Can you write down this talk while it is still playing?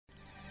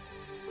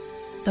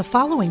The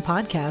following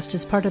podcast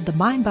is part of the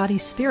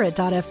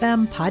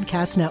MindBodySpirit.fm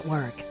podcast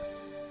network.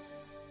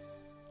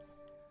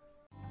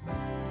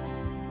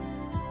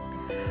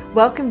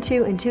 Welcome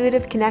to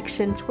Intuitive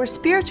Connections, where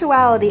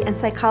spirituality and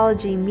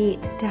psychology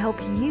meet to help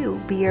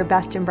you be your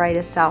best and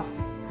brightest self.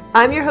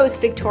 I'm your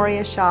host,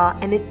 Victoria Shaw,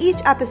 and in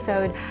each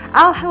episode,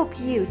 I'll help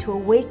you to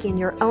awaken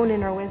your own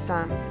inner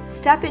wisdom,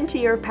 step into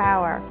your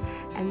power,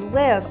 and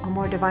live a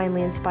more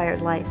divinely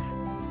inspired life.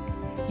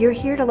 You're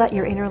here to let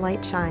your inner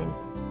light shine.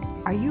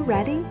 Are you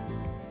ready?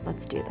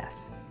 Let's do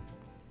this.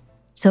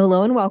 So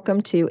hello and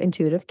welcome to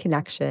Intuitive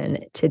Connection.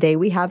 Today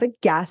we have a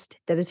guest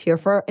that is here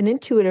for an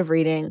intuitive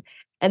reading.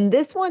 And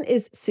this one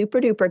is super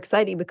duper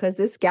exciting because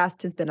this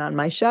guest has been on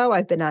my show.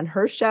 I've been on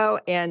her show,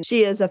 and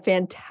she is a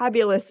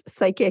fantabulous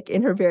psychic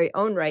in her very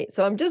own right.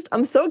 So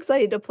I'm so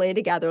excited to play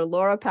together.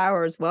 Laura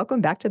Powers, welcome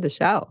back to the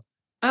show.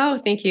 Oh,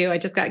 thank you. I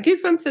just got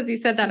goosebumps as you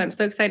said that. I'm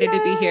so excited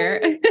to be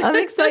here. I'm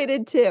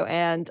excited too.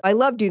 And I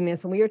love doing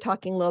this. And we were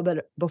talking a little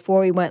bit before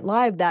we went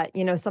live that,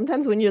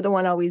 sometimes when you're the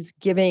one always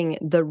giving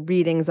the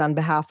readings on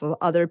behalf of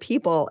other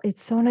people,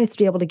 it's so nice to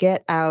be able to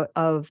get out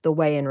of the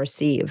way and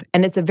receive.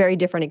 And it's a very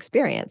different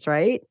experience,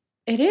 right?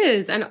 It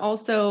is. And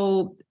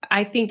also,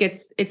 I think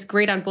it's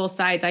great on both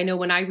sides. I know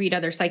when I read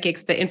other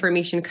psychics, the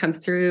information comes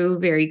through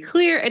very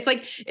clear.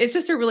 It's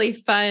just a really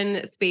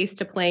fun space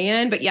to play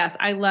in. But yes,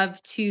 I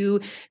love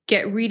to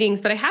get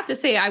readings, but I have to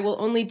say, I will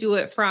only do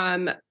it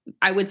from,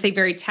 I would say,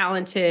 very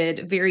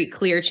talented, very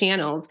clear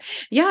channels.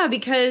 Yeah,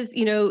 because,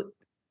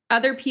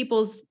 other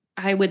people's,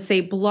 I would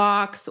say,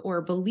 blocks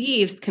or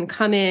beliefs can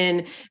come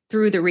in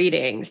through the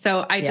reading.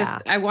 So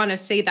I want to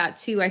say that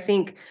too. I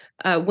think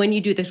when you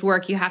do this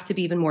work, you have to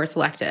be even more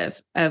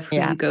selective of who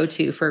you go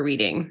to for a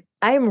reading.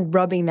 I am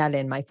rubbing that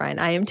in, my friend.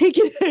 I am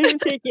taking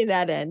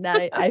that in.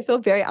 I feel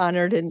very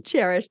honored and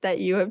cherished that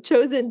you have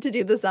chosen to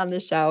do this on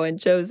the show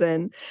and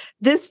chosen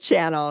this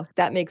channel.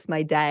 That makes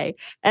my day.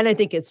 And I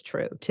think it's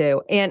true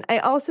too. And I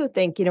also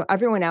think,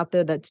 everyone out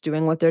there that's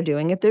doing what they're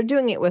doing, if they're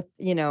doing it with,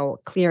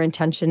 clear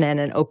intention and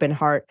an open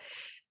heart,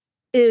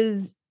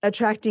 is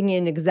attracting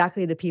in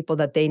exactly the people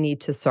that they need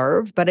to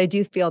serve. But I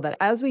do feel that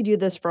as we do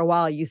this for a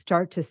while, you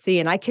start to see,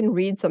 and I can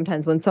read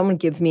sometimes when someone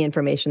gives me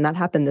information. That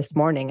happened this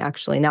morning,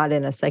 actually, not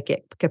in a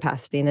psychic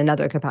capacity, in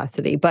another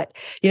capacity. But,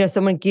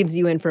 someone gives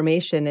you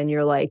information and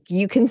you're like,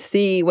 you can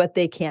see what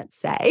they can't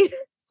say.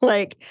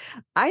 Like,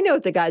 I know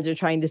what the guys are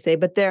trying to say,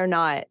 but they're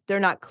not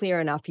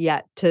clear enough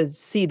yet to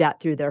see that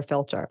through their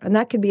filter. And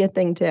that could be a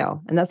thing too.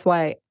 And that's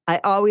why I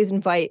always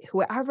invite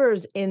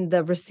whoever's in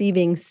the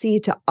receiving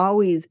seat to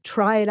always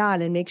try it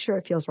on and make sure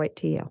it feels right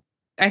to you.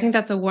 I think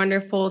that's a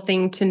wonderful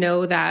thing to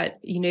know that,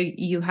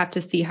 you have to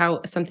see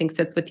how something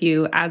sits with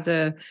you as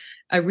a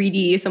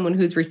readee, someone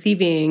who's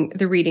receiving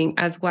the reading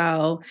as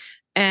well.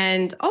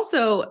 And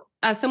also,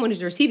 as someone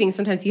who's receiving,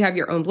 sometimes you have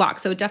your own block.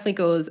 So it definitely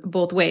goes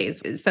both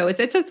ways. So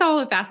it's all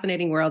a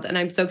fascinating world. And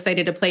I'm so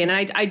excited to play. And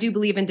I do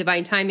believe in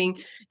divine timing.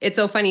 It's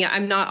so funny.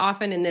 I'm not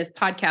often in this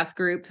podcast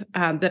group,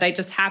 but I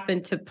just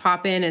happened to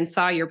pop in and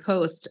saw your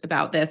post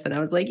about this. And I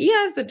was like,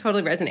 yes, it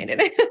totally resonated.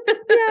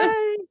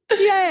 Yay.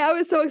 Yay. I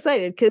was so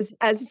excited because,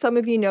 as some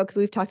of you know, because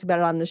we've talked about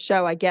it on the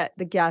show, I get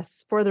the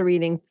guests for the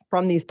reading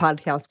from these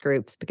podcast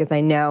groups because I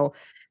know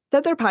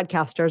that they're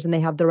podcasters and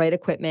they have the right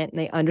equipment and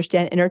they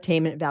understand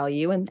entertainment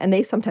value and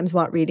they sometimes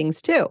want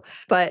readings too.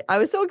 But I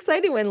was so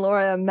excited when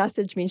Laura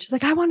messaged me and she's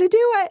like, I want to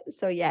do it.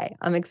 So yay,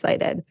 I'm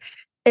excited.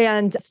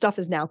 And stuff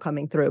is now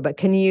coming through. But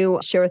can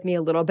you share with me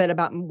a little bit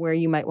about where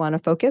you might want to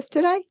focus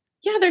today?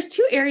 Yeah, there's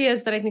two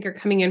areas that I think are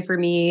coming in for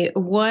me.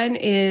 One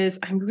is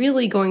I'm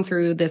really going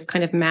through this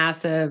kind of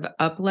massive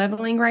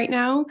up-leveling right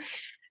now.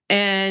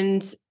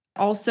 And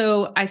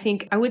also, I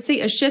think I would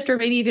say a shift or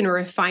maybe even a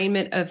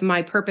refinement of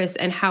my purpose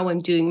and how I'm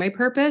doing my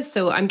purpose.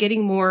 So I'm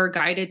getting more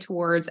guided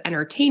towards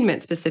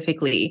entertainment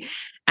specifically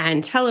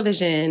and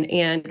television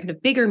and kind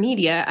of bigger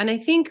media. And I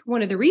think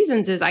one of the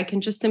reasons is I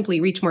can just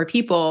simply reach more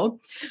people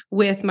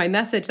with my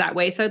message that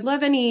way. So I'd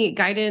love any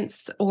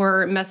guidance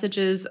or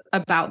messages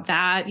about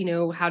that,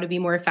 how to be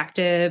more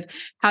effective,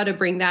 how to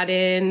bring that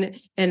in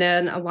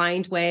an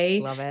aligned way.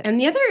 Love it. And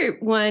the other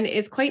one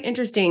is quite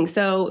interesting.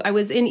 So I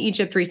was in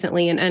Egypt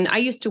recently and I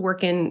used to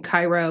work in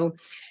Cairo,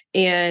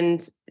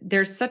 and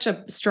there's such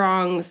a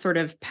strong sort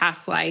of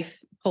past life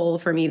pull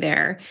for me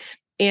there.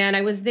 And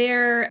I was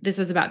there, this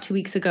was about 2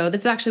 weeks ago.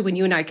 That's actually when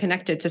you and I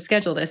connected to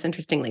schedule this,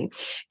 interestingly.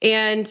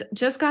 And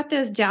just got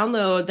this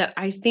download that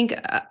I think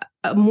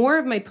more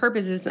of my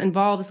purposes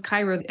involves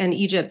Cairo and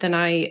Egypt than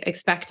I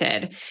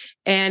expected.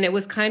 And it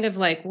was kind of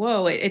like,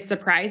 whoa, it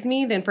surprised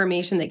me, the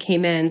information that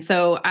came in.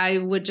 So I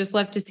would just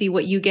love to see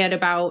what you get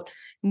about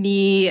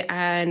me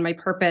and my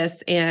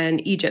purpose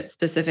and Egypt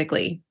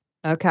specifically.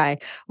 Okay.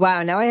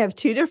 Wow. Now I have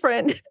two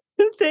different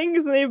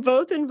things and they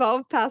both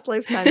involve past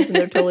lifetimes and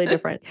they're totally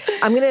different.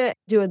 I'm going to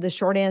do the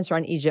short answer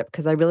on Egypt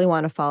because I really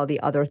want to follow the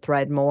other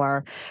thread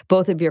more.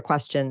 Both of your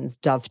questions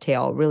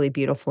dovetail really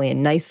beautifully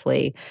and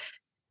nicely.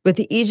 With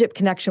the Egypt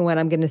connection, what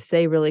I'm going to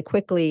say really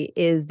quickly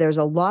is there's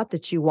a lot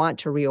that you want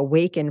to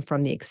reawaken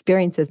from the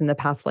experiences in the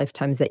past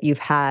lifetimes that you've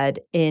had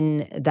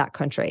in that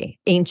country,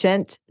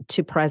 ancient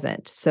to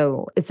present.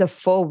 So it's a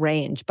full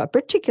range, but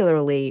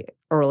particularly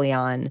early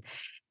on.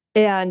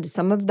 And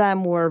some of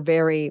them were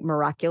very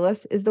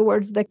miraculous, is the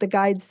words that the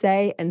guides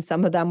say, and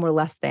some of them were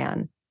less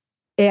than.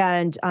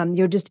 And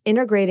you're just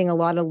integrating a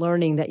lot of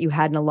learning that you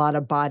had in a lot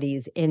of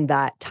bodies in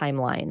that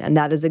timeline. And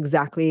that is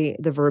exactly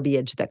the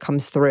verbiage that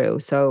comes through.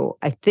 So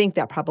I think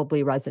that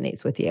probably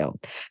resonates with you.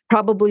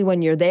 Probably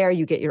when you're there,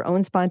 you get your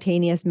own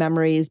spontaneous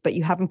memories, but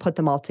you haven't put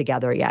them all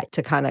together yet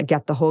to kind of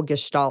get the whole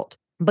gestalt,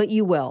 but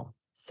you will.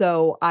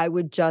 So I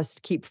would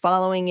just keep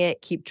following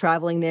it, keep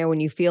traveling there when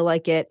you feel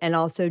like it. And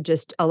also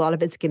just a lot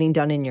of it's getting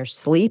done in your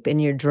sleep, in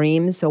your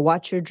dreams. So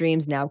watch your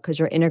dreams now because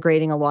you're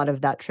integrating a lot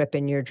of that trip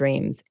in your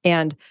dreams.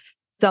 And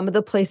some of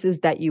the places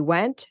that you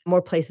went,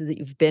 more places that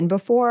you've been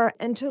before.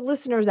 And to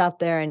listeners out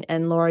there,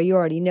 and Laura, you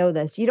already know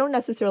this, you don't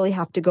necessarily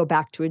have to go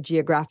back to a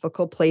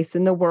geographical place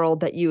in the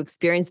world that you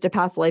experienced a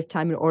past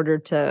lifetime in order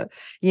to,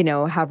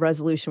 have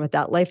resolution with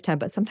that lifetime.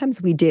 But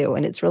sometimes we do.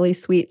 And it's really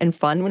sweet and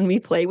fun when we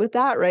play with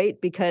that, right?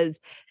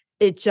 Because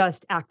it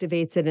just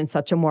activates it in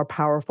such a more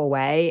powerful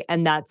way.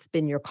 And that's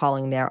been your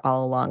calling there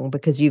all along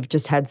because you've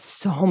just had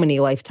so many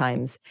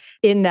lifetimes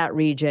in that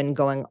region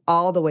going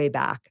all the way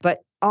back, but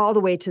all the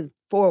way to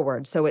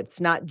forward. So it's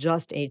not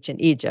just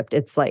ancient Egypt,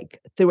 it's like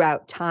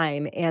throughout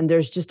time. And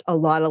there's just a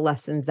lot of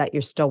lessons that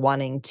you're still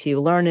wanting to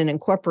learn and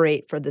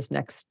incorporate for this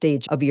next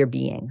stage of your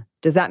being.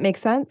 Does that make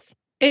sense?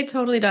 It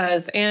totally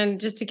does. And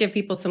just to give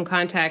people some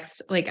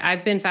context, like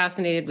I've been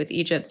fascinated with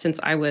Egypt since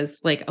I was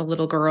like a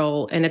little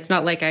girl. And it's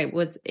not like I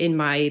was in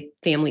my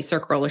family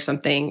circle or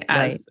something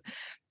as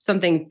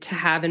something to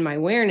have in my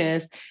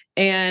awareness.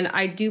 And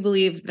I do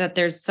believe that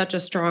there's such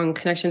a strong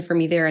connection for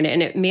me there. And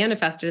it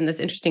manifested in this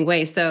interesting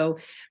way. So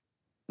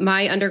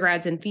my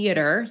undergrad's in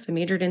theater, so I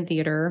majored in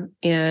theater.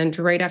 And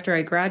right after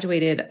I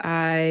graduated,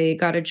 I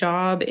got a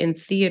job in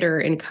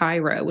theater in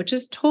Cairo, which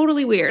is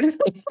totally weird.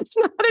 It's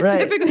not a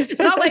typical, it's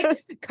not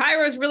like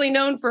Cairo is really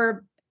known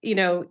for,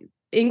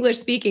 English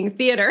speaking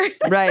theater,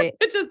 right?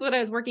 Which is what I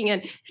was working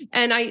in.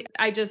 And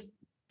I just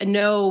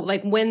know,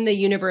 like, when the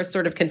universe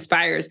sort of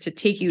conspires to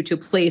take you to a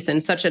place in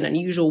such an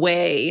unusual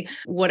way,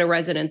 what a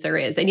resonance there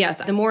is. And yes,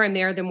 the more I'm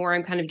there, the more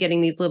I'm kind of getting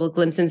these little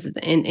glimpses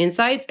and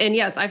insights. And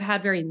yes, I've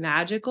had very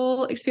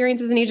magical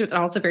experiences in Egypt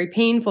and also very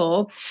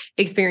painful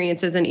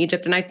experiences in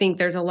Egypt. And I think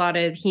there's a lot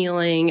of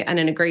healing and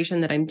integration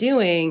that I'm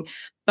doing.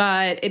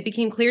 But it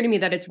became clear to me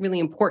that it's really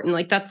important.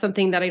 Like, that's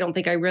something that I don't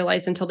think I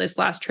realized until this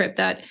last trip,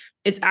 that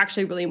it's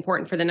actually really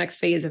important for the next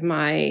phase of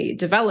my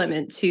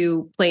development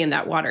to play in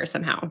that water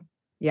somehow.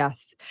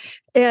 Yes.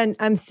 And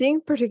I'm seeing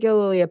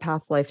particularly a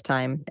past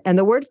lifetime. And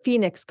the word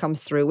phoenix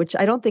comes through, which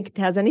I don't think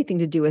has anything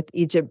to do with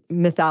Egypt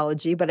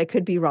mythology, but I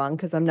could be wrong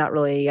because I'm not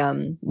really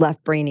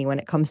left brainy when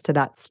it comes to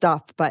that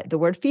stuff. But the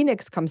word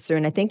phoenix comes through,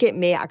 and I think it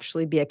may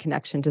actually be a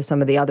connection to some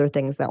of the other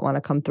things that want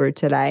to come through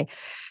today.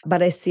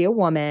 But I see a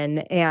woman,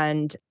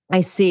 and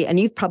I see, and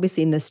you've probably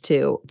seen this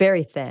too,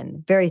 very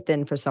thin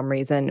for some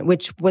reason,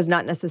 which was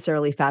not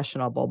necessarily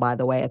fashionable, by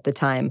the way, at the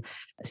time.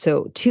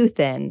 So too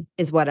thin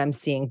is what I'm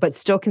seeing, but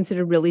still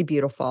considered really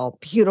beautiful,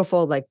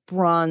 like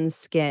bronze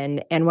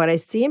skin. And what I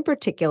see in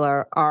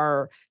particular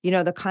are,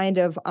 the kind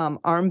of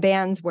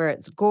armbands where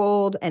it's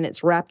gold and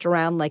it's wrapped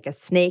around like a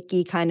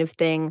snaky kind of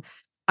thing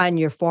on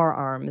your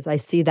forearms. I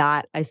see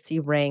that. I see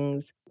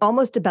rings,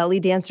 almost a belly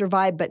dancer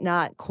vibe, but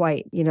not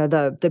quite,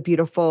 the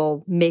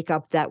beautiful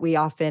makeup that we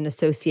often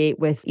associate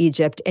with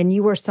Egypt. And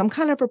you were some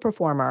kind of a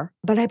performer,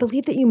 but I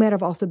believe that you might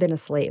have also been a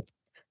slave.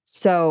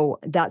 So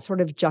that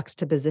sort of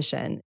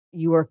juxtaposition,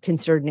 you were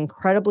considered an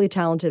incredibly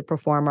talented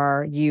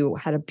performer. You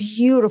had a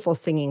beautiful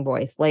singing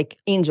voice, like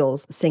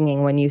angels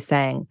singing when you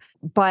sang,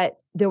 but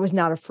there was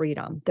not a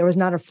freedom. There was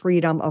not a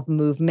freedom of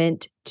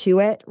movement to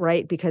it,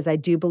 right? Because I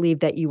do believe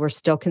that you were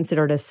still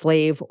considered a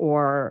slave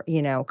or,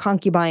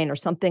 concubine or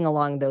something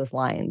along those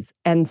lines.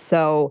 And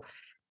so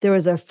there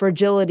was a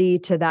fragility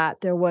to that.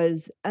 There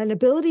was an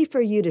ability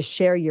for you to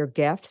share your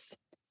gifts,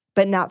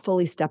 but not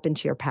fully step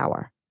into your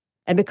power.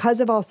 And because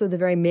of also the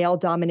very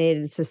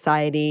male-dominated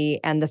society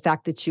and the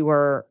fact that you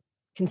were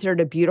considered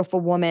a beautiful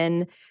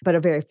woman, but a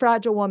very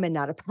fragile woman,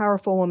 not a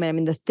powerful woman. I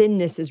mean, the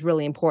thinness is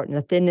really important.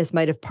 The thinness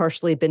might have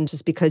partially been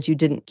just because you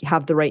didn't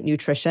have the right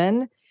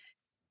nutrition,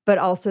 but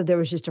also there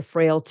was just a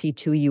frailty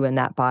to you in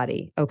that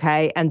body,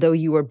 okay? And though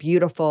you were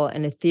beautiful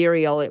and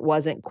ethereal, it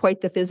wasn't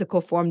quite the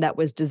physical form that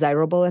was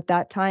desirable at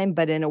that time.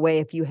 But in a way,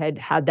 if you had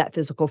had that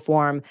physical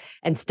form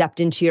and stepped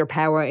into your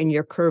power in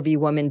your curvy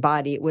woman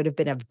body, it would have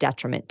been of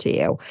detriment to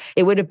you.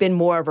 It would have been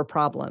more of a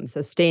problem.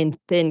 So staying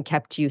thin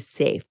kept you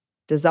safe.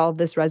 Does all of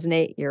this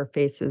resonate? Your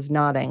face is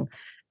nodding.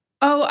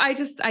 Oh, I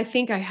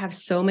think I have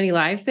so many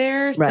lives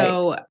there. Right.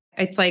 So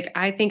it's like,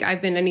 I think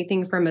I've been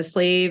anything from a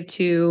slave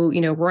to,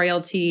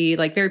 royalty,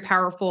 like very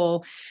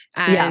powerful,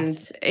 and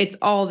It's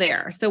all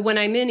there. So when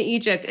I'm in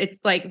Egypt, it's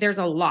like, there's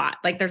a lot,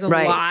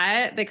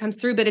 lot that comes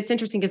through, but it's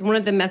interesting because one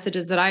of the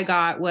messages that I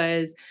got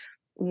was,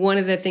 one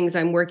of the things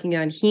I'm working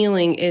on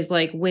healing is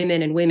like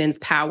women and women's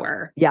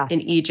power in Yes.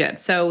 Egypt.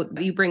 So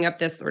you bring up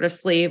this sort of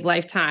slave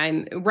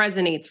lifetime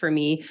resonates for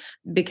me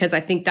because I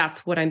think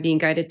that's what I'm being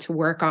guided to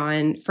work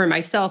on for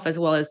myself, as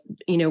well as,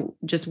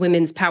 just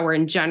women's power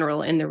in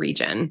general in the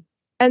region.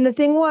 And the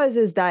thing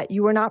is that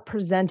you were not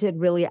presented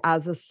really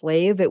as a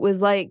slave. It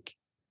was like,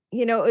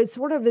 it's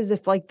sort of as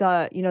if like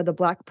the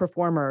Black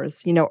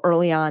performers,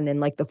 early on in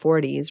like the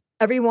 40s,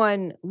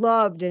 everyone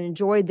loved and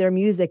enjoyed their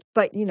music,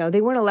 but, they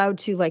weren't allowed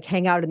to like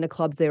hang out in the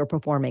clubs they were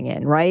performing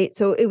in, right?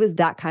 So it was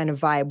that kind of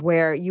vibe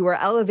where you were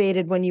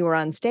elevated when you were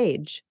on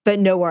stage, but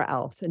nowhere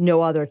else,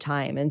 no other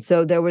time. And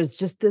so there was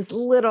just this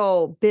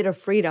little bit of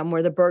freedom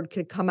where the bird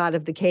could come out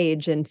of the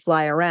cage and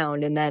fly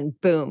around, and then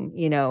boom,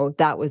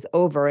 that was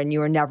over and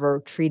you were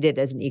never treated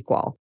as an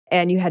equal.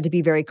 And you had to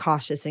be very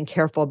cautious and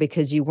careful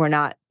because you were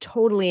not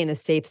totally in a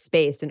safe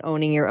space and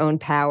owning your own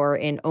power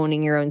and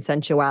owning your own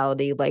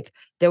sensuality. Like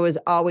there was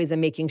always a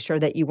making sure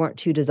that you weren't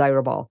too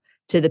desirable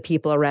to the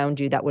people around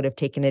you that would have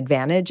taken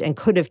advantage and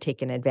could have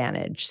taken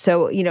advantage.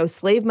 So,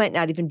 slave might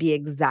not even be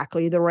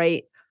exactly the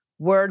right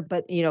word,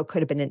 but,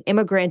 could have been an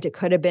immigrant. It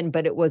could have been,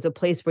 but it was a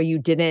place where you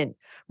didn't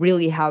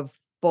really have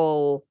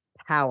full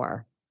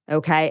power.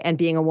 Okay. And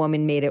being a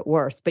woman made it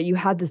worse, but you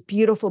had this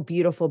beautiful,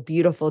 beautiful,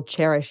 beautiful,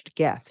 cherished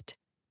gift.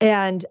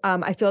 And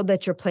I feel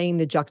that you're playing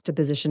the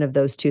juxtaposition of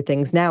those two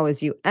things now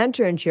as you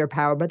enter into your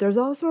power, but there's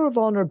also a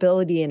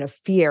vulnerability and a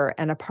fear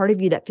and a part of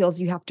you that feels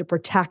you have to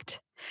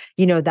protect,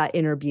 that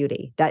inner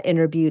beauty, that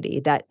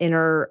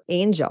inner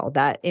angel,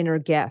 that inner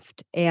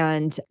gift.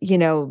 And,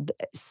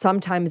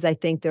 sometimes I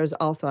think there's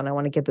also, and I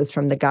want to get this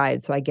from the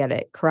guide so I get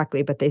it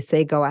correctly, but they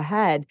say, go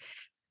ahead.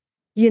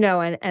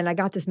 And I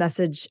got this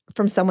message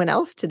from someone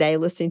else today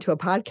listening to a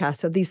podcast.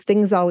 So these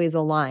things always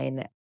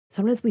align.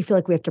 Sometimes we feel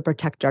like we have to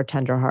protect our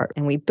tender heart,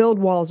 and we build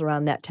walls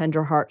around that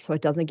tender heart so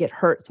it doesn't get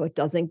hurt, so it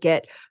doesn't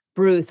get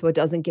bruised, so it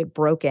doesn't get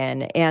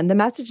broken. And the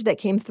message that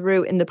came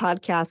through in the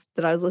podcast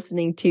that I was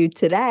listening to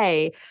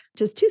today,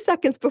 just 2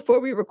 seconds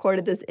before we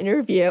recorded this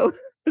interview,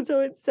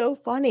 so it's so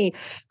funny,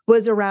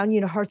 was around,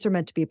 hearts are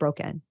meant to be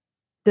broken.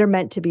 They're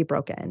meant to be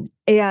broken.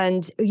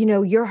 And,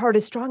 your heart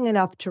is strong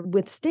enough to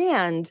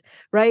withstand,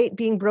 right,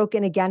 being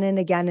broken again and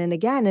again and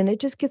again. And it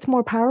just gets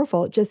more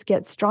powerful. It just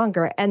gets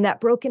stronger. And that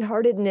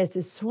brokenheartedness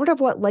is sort of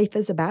what life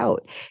is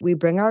about. We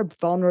bring our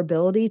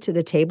vulnerability to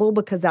the table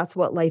because that's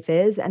what life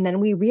is. And then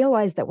we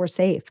realize that we're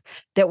safe,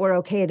 that we're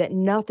okay, that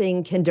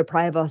nothing can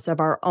deprive us of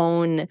our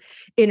own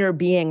inner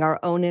being, our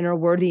own inner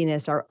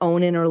worthiness, our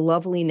own inner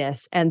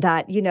loveliness. And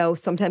that,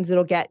 sometimes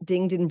it'll get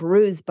dinged and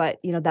bruised, but,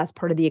 that's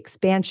part of the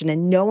expansion.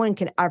 And no one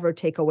can ever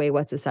take away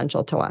what's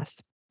essential to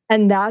us.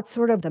 And that's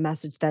sort of the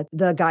message that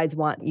the guides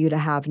want you to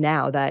have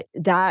now,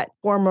 that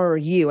former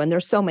you, and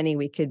there's so many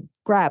we could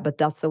grab, but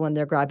that's the one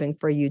they're grabbing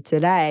for you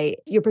today.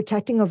 You're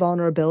protecting a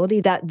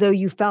vulnerability that though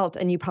you felt,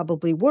 and you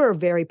probably were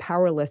very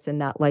powerless in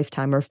that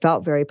lifetime, or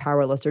felt very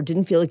powerless, or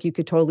didn't feel like you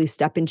could totally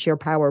step into your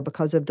power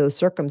because of those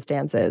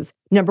circumstances.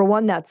 Number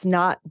one, that's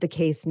not the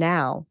case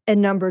now.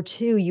 And number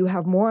two, you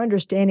have more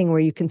understanding where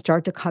you can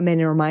start to come in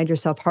and remind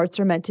yourself, hearts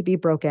are meant to be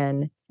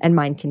broken and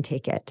mine can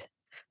take it.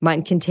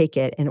 Mine can take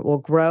it, and it will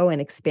grow and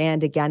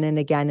expand again and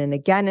again and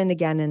again and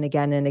again and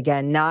again and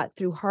again, not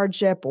through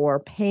hardship or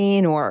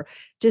pain, or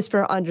just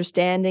for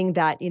understanding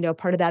that,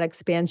 part of that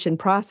expansion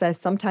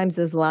process sometimes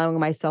is allowing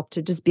myself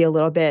to just be a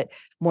little bit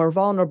more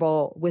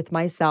vulnerable with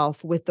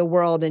myself, with the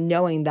world, and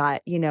knowing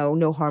that,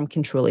 no harm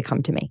can truly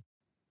come to me.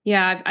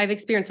 Yeah, I've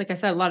experienced, like I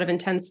said, a lot of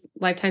intense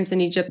lifetimes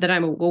in Egypt that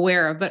I'm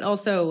aware of, but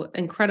also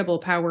incredible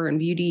power and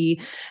beauty.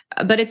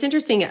 But it's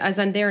interesting as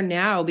I'm there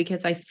now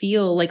because I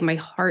feel like my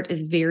heart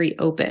is very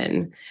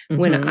open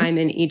when I'm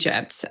in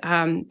Egypt,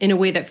 in a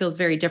way that feels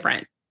very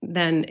different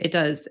than it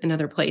does in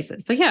other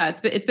places. So yeah,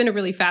 it's been a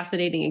really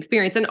fascinating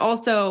experience. And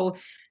also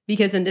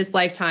because in this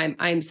lifetime,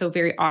 I'm so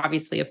very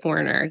obviously a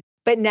foreigner.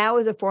 But now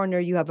as a foreigner,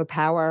 you have a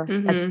power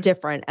that's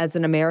different. As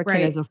an American,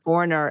 Right. As a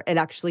foreigner, it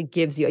actually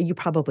gives you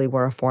probably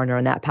were a foreigner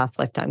in that past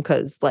lifetime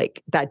because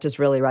like that just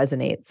really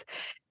resonates.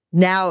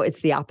 Now it's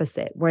the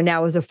opposite, where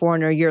now as a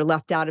foreigner, you're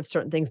left out of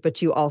certain things,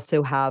 but you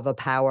also have a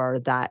power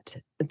that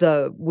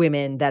the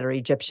women that are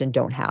Egyptian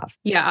don't have.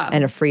 Yeah.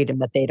 And a freedom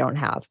that they don't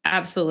have.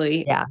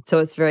 Absolutely. Yeah. So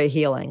it's very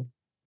healing.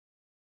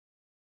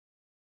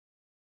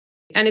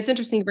 And it's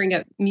interesting to bring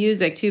up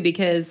music too,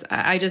 because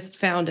I just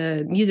found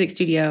a music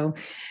studio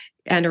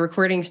and a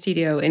recording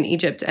studio in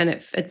Egypt. And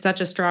it's such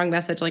a strong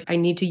message. Like I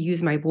need to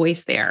use my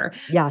voice there.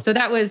 Yes. So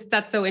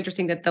that's so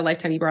interesting that the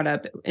lifetime you brought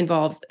up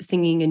involves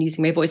singing and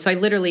using my voice. So I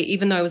literally,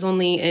 even though I was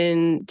only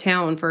in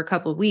town for a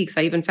couple of weeks,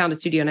 I even found a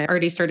studio and I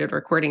already started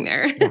recording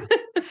there.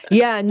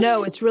 Yeah,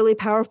 no, it's really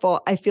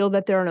powerful. I feel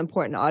that they're an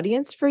important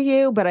audience for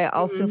you, but I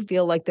also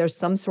feel like there's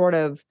some sort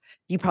of,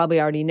 you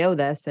probably already know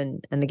this,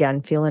 and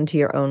again, feel into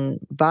your own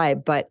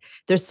vibe, but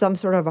there's some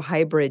sort of a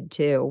hybrid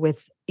too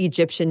with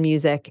Egyptian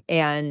music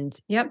and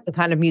the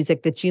kind of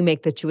music that you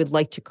make that you would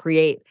like to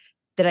create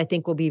that I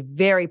think will be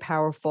very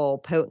powerful,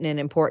 potent, and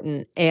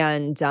important.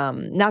 And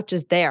not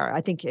just there,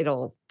 I think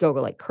it'll go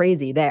like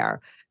crazy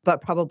there,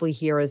 but probably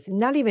here is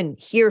not even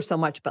here so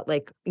much, but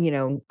like,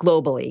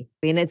 globally.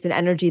 And it's an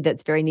energy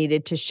that's very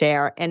needed to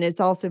share. And it's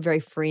also very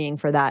freeing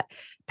for that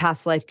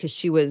past life because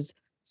she was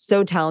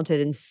so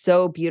talented and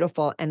so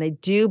beautiful. And I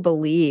do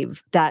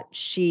believe that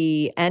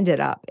she ended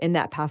up in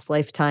that past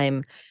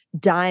lifetime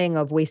dying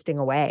of wasting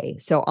away.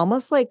 So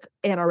almost like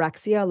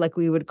anorexia, like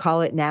we would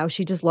call it now,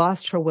 she just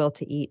lost her will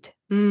to eat.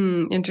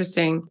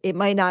 Interesting. It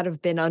might not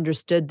have been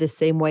understood the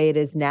same way it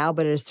is now,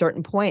 but at a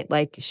certain point,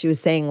 like she was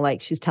saying,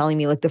 like she's telling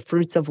me like the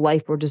fruits of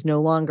life were just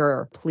no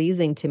longer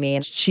pleasing to me.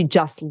 And she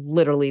just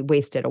literally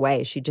wasted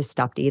away. She just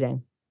stopped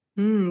eating.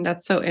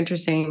 That's so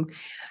interesting.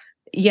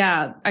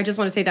 Yeah, I just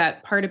want to say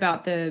that part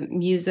about the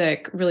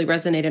music really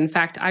resonated. In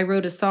fact, I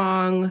wrote a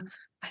song,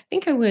 I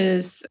think I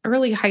was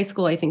early high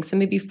school, I think, so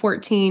maybe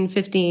 14,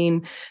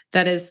 15,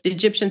 that is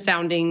Egyptian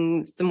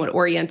sounding, somewhat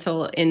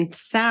Oriental in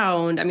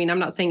sound. I mean, I'm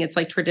not saying it's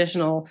like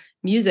traditional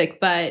music,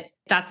 but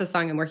that's a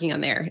song I'm working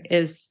on there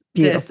is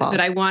Beautiful. this, but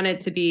I want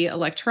it to be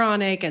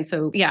electronic. And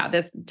so, yeah,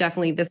 this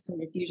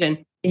sort of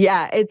fusion.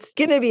 Yeah, it's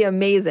going to be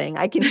amazing.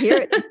 I can hear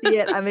it and see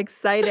it. I'm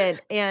excited.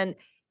 And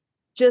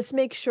just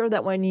make sure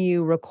that when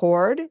you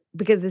record,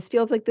 because this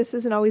feels like this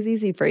isn't always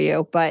easy for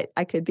you, but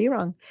I could be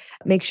wrong.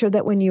 Make sure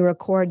that when you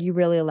record, you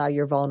really allow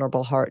your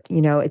vulnerable heart.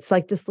 It's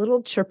like this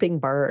little chirping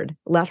bird.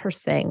 Let her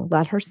sing.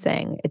 Let her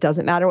sing. It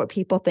doesn't matter what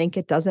people think.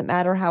 It doesn't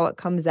matter how it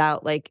comes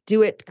out. Like,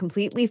 do it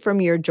completely from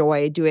your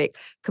joy. Do it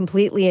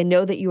completely and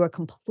know that you are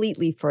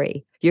completely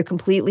free. You're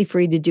completely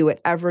free to do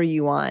whatever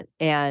you want.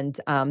 And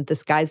the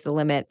sky's the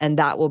limit. And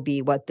that will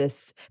be what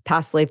this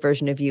past life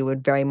version of you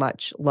would very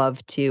much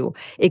love to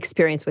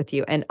experience with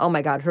you. And oh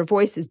my God, her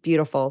voice is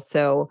beautiful.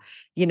 So,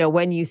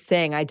 when you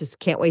sing, I just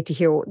can't wait to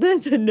hear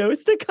the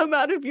notes that come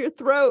out of your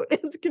throat.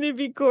 It's going to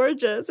be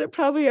gorgeous. It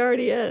probably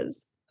already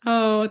is.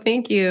 Oh,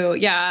 thank you.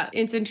 Yeah,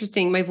 it's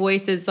interesting. My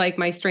voice is like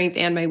my strength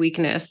and my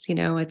weakness.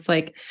 It's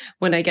like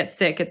when I get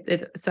sick,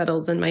 it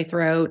settles in my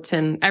throat,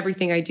 and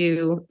everything I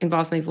do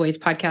involves my voice,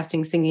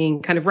 podcasting,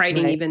 singing, kind of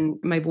writing, Right. even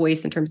my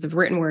voice in terms of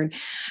written word.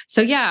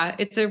 So yeah,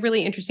 it's a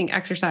really interesting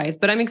exercise,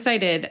 but I'm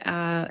excited.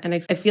 And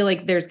I feel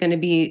like there's going to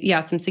be,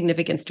 some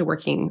significance to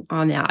working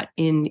on that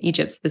in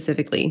Egypt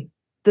specifically.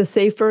 The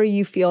safer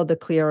you feel, the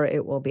clearer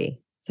it will be.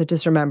 So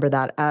just remember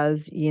that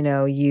as,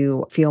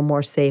 you feel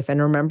more safe.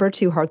 And remember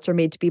too, hearts are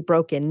made to be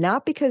broken,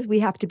 not because we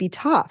have to be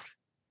tough,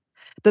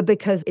 but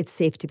because it's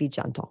safe to be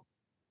gentle.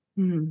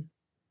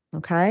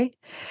 Okay.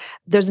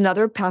 There's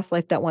another past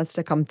life that wants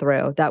to come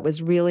through that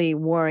was really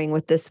warring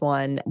with this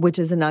one, which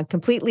is in a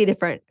completely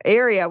different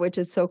area, which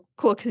is so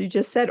cool because you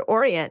just said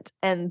Orient,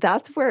 and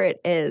that's where it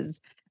is.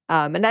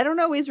 And I don't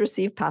always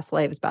receive past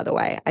lives, by the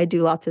way. I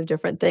do lots of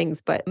different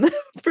things, but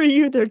for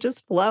you, they're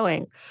just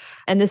flowing.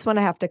 And this one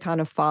I have to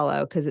kind of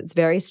follow because it's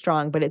very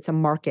strong, but it's a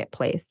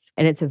marketplace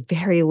and it's a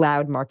very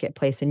loud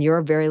marketplace. And you're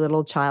a very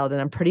little child.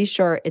 And I'm pretty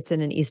sure it's in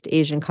an East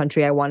Asian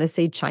country. I want to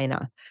say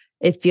China.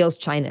 It feels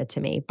China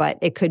to me, but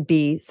it could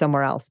be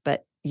somewhere else.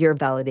 But you're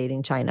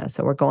validating China.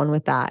 So we're going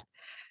with that.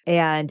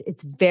 And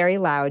it's very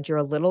loud. You're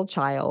a little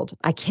child.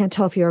 I can't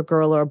tell if you're a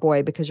girl or a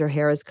boy because your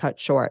hair is cut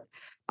short.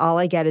 All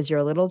I get is you're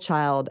a little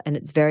child and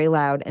it's very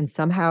loud. And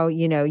somehow,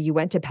 you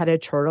went to pet a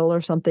turtle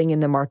or something in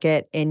the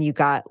market and you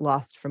got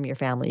lost from your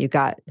family. You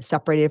got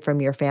separated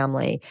from your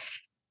family.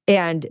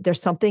 And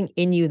there's something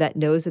in you that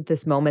knows at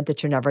this moment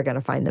that you're never going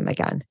to find them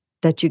again,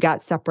 that you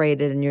got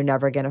separated and you're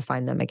never going to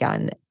find them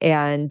again.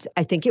 And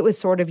I think it was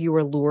sort of, you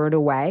were lured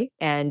away,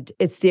 and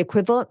it's the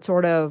equivalent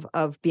sort of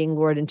being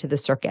lured into the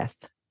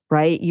circus,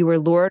 right? You were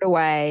lured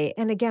away.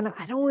 And again,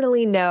 I don't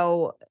really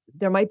know.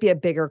 There might be a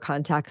bigger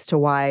context to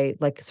why,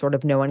 like, sort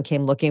of no one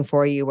came looking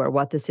for you or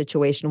what the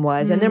situation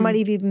was. And there might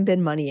have even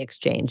been money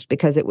exchanged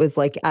because it was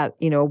like at,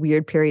 a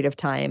weird period of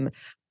time.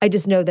 I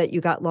just know that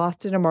you got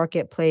lost in a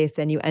marketplace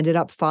and you ended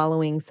up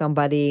following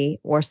somebody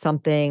or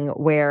something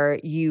where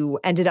you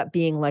ended up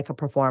being like a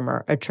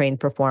performer, a trained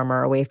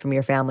performer away from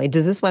your family.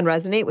 Does this one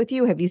resonate with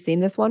you? Have you seen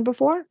this one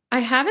before? I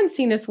haven't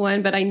seen this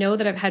one, but I know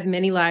that I've had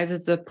many lives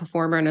as a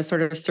performer and a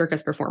sort of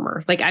circus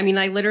performer.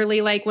 I literally,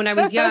 when I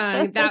was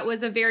young, that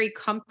was a very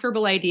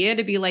comfortable idea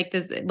to be like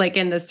this, like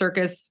in the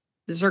circus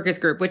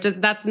group,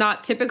 that's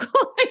not typical.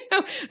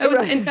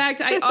 In fact,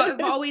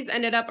 I've always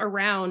ended up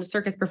around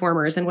circus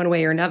performers in one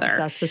way or another.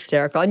 That's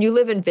hysterical. And you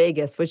live in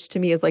Vegas, which to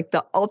me is like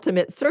the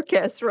ultimate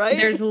circus, right?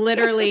 There's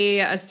literally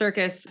a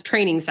circus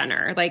training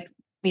center,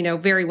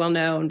 very well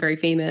known, very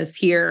famous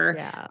here.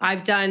 Yeah.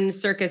 I've done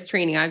circus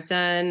training. I've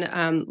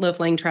done low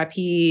flying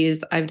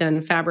trapeze. I've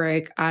done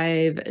fabric.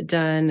 I've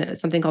done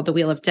something called the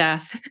Wheel of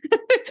Death.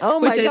 Oh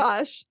my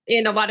gosh.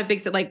 In a lot of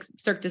big, like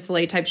Cirque du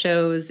Soleil type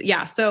shows.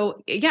 Yeah.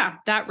 So yeah,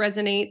 that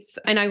resonates.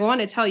 And I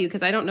want to tell you,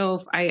 because I don't know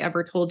if I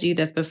ever told you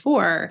this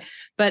before,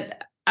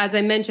 but as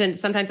I mentioned,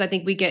 sometimes I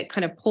think we get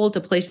kind of pulled to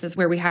places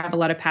where we have a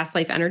lot of past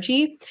life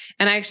energy.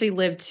 And I actually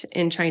lived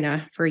in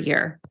China for a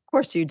year. Of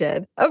course you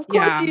did. Of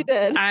course you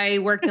did. I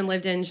worked and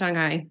lived in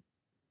Shanghai.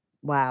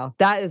 Wow.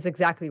 That is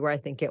exactly where I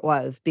think it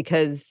was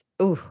because,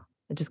 I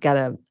just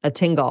got a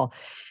tingle.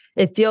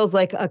 It feels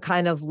like a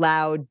kind of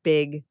loud,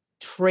 big,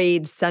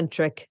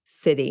 trade-centric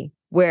city.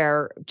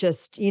 where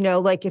just,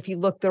 like if you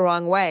look the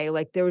wrong way,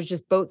 like there was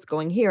just boats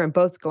going here and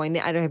boats going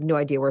there. I don't have no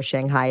idea where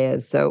Shanghai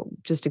is. So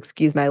just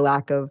excuse my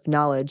lack of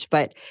knowledge,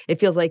 but it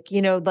feels like,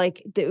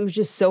 like it was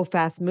just so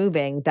fast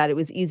moving that it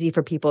was easy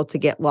for people to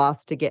get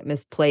lost, to get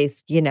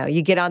misplaced.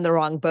 You get on the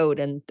wrong boat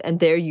and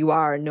there you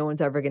are and no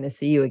one's ever going to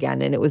see you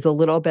again. And it was a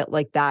little bit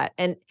like that.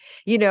 And,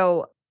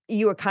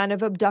 you were kind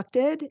of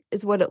abducted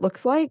is what it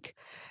looks like.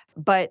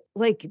 But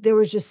like there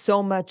was just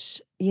so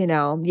much,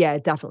 yeah,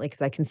 definitely,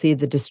 because I can see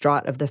the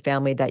distraught of the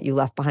family that you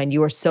left behind.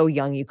 You were so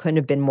young, you couldn't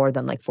have been more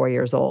than like 4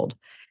 years old.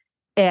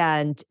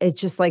 And it's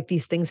just like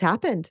these things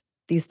happened.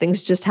 These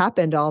things just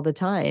happened all the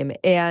time.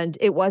 And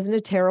it wasn't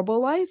a terrible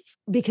life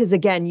because,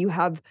 again, you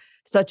have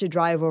such a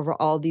drive over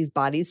all these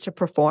bodies to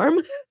perform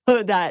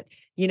that,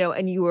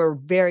 and you were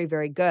very,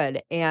 very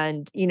good.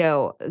 And,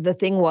 the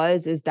thing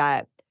is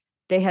that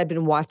they had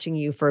been watching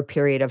you for a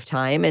period of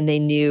time and they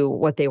knew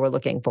what they were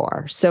looking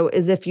for. So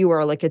as if you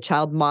were like a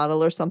child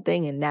model or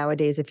something. And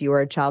nowadays, if you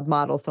were a child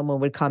model, someone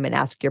would come and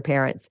ask your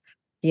parents,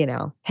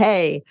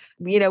 hey,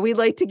 we'd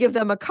like to give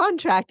them a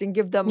contract and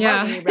give them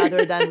money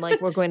rather than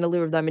like, we're going to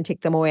lure them and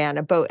take them away on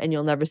a boat and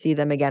you'll never see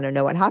them again or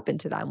know what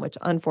happened to them, which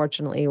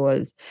unfortunately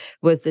was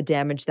the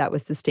damage that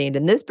was sustained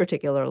in this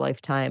particular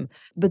lifetime.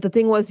 But the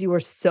thing was, you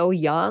were so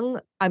young.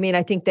 I mean,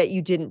 I think that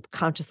you didn't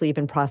consciously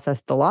even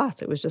process the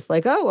loss. It was just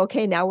like, oh,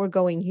 okay, now we're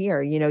going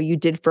here. You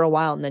did for a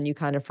while and then you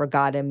kind of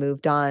forgot and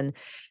moved on.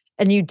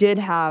 And you did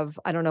have,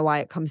 I don't know why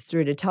it comes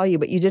through to tell you,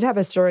 but you did have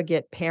a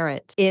surrogate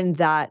parent in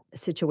that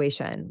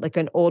situation, like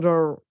an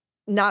older,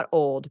 not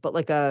old, but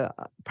like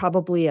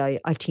probably a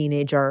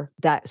teenager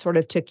that sort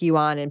of took you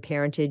on and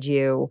parented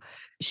you.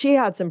 She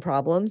had some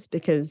problems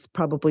because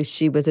probably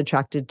she was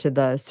attracted to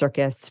the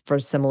circus for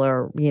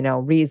similar,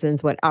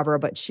 reasons, whatever,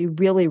 but she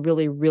really,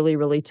 really, really,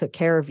 really took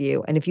care of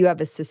you. And if you have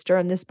a sister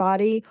in this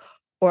body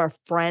or a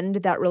friend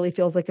that really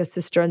feels like a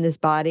sister in this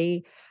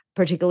body,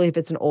 particularly if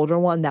it's an older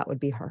one, that would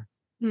be her.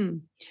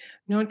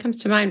 No one comes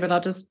to mind, but I'll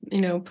just,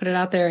 put it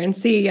out there and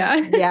see. Yeah.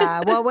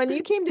 Yeah. Well, when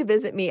you came to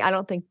visit me, I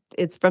don't think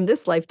it's from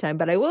this lifetime,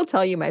 but I will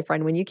tell you, my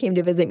friend, when you came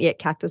to visit me at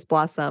Cactus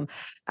Blossom,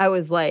 I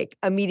was like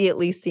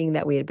immediately seeing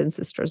that we had been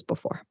sisters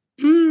before.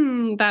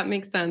 That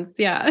makes sense.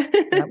 Yeah.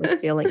 I was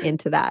feeling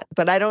into that,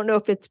 but I don't know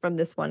if it's from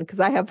this one because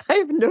I have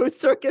no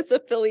circus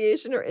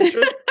affiliation or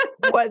interest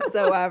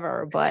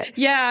whatsoever. But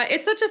yeah,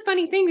 it's such a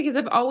funny thing because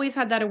I've always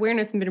had that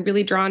awareness and been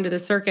really drawn to the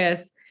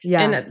circus.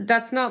 Yeah. And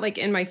that's not like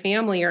in my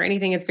family or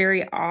anything. It's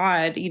very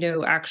odd,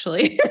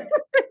 actually.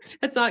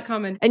 It's not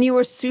common. And you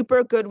were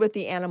super good with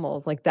the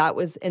animals. Like that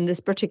was in this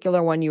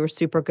particular one, you were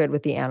super good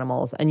with the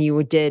animals and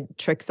you did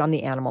tricks on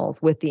the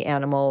animals, with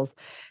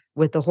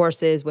the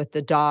horses, with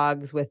the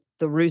dogs, with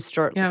the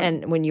rooster. Yeah.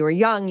 And when you were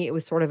young, it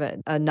was sort of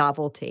a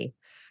novelty.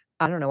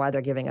 I don't know why they're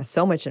giving us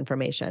so much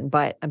information,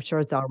 but I'm sure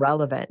it's all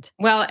relevant.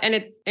 Well, and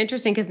it's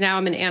interesting because now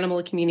I'm an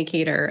animal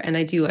communicator and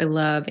I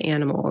love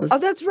animals. Oh,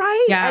 that's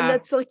right. Yeah. And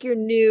that's like your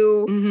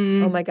new,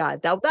 oh my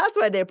God, that's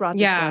why they brought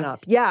this one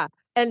up. Yeah.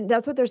 And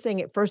that's what they're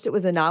saying. At first it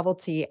was a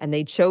novelty and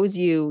they chose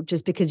you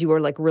just because you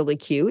were like really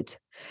cute.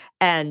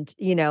 And,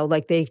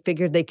 like they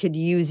figured they could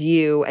use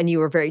you and you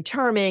were very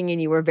charming and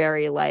you were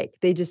very like,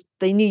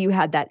 they knew you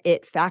had that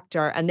it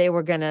factor and they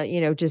were going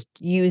to, just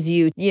use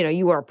you,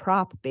 you were a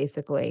prop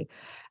basically,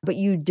 but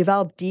you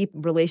developed deep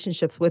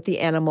relationships with the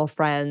animal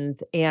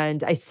friends.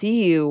 And I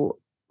see you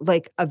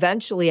like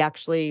eventually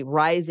actually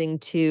rising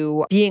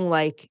to being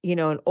like,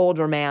 an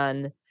older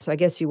man. So I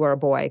guess you were a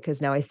boy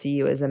because now I see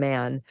you as a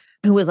man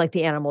who was like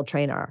the animal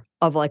trainer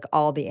of like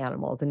all the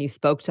animals and you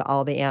spoke to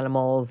all the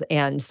animals.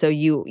 And so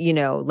you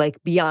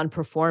like beyond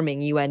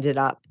performing, you ended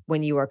up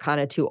when you were kind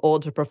of too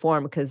old to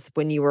perform because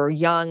when you were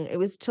young, it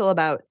was till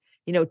about,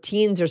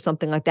 teens or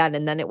something like that.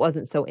 And then it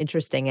wasn't so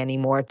interesting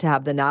anymore to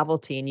have the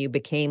novelty and you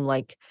became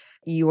like,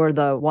 you were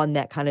the one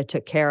that kind of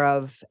took care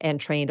of and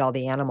trained all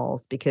the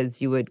animals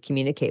because you would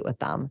communicate with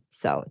them.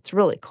 So it's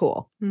really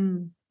cool.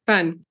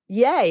 Fun.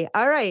 Yay.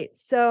 All right.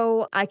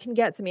 So I can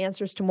get some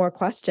answers to more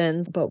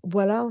questions, but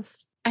what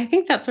else? I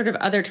think that sort of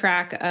other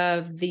track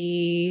of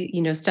the,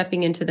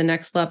 stepping into the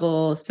next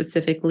level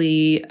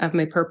specifically of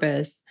my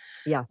purpose.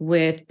 Yes.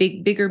 With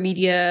bigger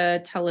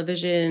media,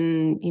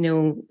 television,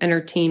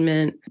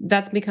 entertainment,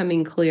 that's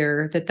becoming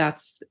clear that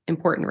that's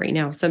important right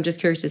now. So I'm just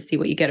curious to see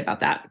what you get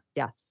about that.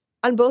 Yes.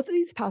 On both of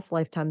these past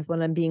lifetimes,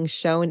 what I'm being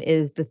shown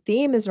is the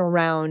theme is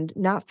around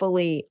not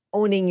fully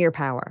owning your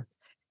power.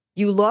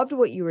 You loved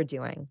what you were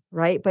doing,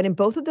 right? But in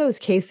both of those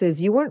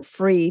cases, you weren't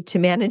free to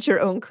manage your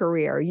own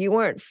career. You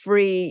weren't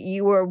free.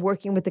 You were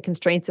working with the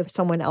constraints of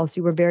someone else.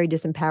 You were very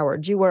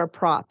disempowered. You were a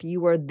prop. You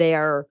were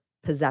their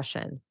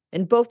possession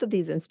in both of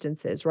these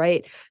instances,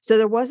 right? So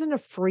there wasn't a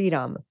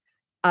freedom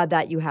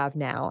that you have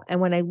now. And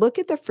when I look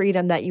at the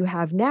freedom that you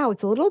have now,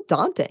 it's a little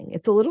daunting.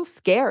 It's a little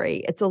scary.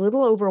 It's a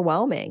little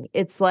overwhelming.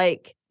 It's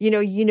like,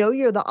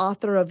 you're the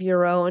author of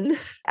your own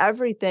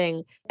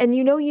everything. And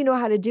you know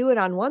how to do it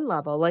on one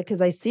level, like, because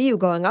I see you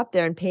going up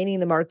there and painting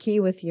the marquee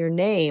with your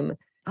name.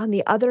 On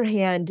the other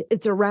hand,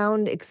 it's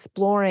around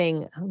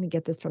exploring, let me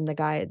get this from the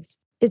guides.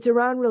 It's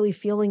around really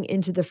feeling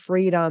into the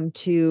freedom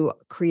to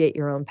create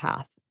your own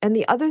path. And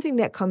the other thing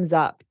that comes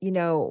up,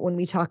 when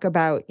we talk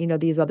about,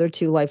 these other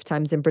two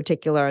lifetimes in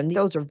particular, and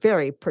those are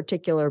very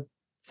particular,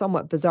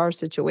 somewhat bizarre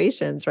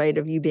situations, right?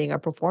 Of you being a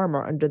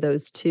performer under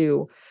those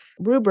two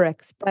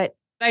rubrics. But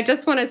I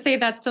just want to say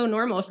that's so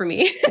normal for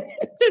me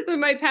just in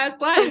my past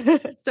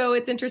life. So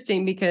it's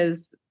interesting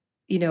because,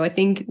 I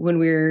think when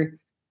we're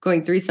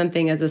going through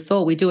something as a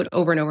soul, we do it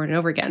over and over and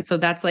over again. So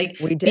that's like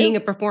being a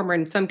performer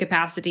in some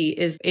capacity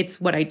it's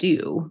what I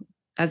do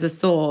as a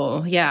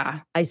soul.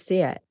 Yeah. I see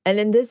it. And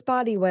in this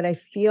body, what I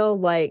feel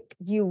like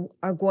you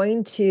are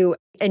going to,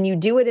 and you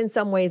do it in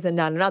some ways and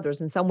not in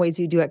others. In some ways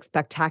you do it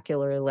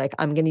spectacularly. Like,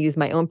 I'm going to use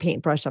my own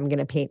paintbrush. I'm going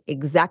to paint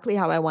exactly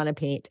how I want to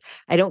paint.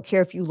 I don't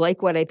care if you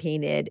like what I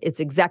painted. It's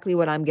exactly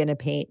what I'm going to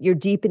paint. You're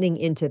deepening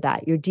into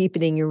that.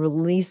 You're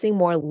releasing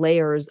more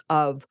layers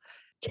of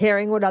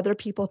caring what other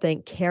people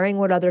think, caring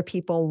what other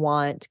people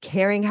want,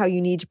 caring how you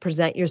need to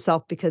present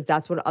yourself because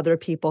that's what other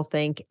people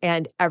think.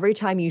 And every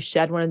time you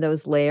shed one of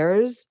those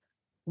layers,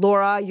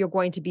 Laura, you're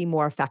going to be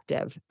more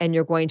effective and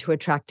you're going to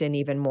attract in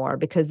even more,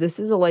 because this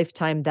is a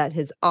lifetime that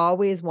has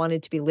always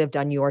wanted to be lived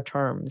on your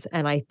terms.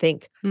 And I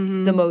think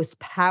the most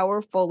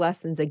powerful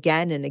lessons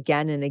again and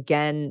again and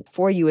again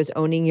for you is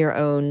owning your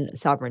own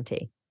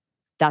sovereignty.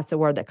 That's the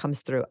word that comes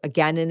through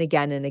again and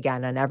again and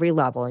again on every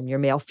level, in your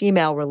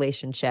male-female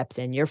relationships,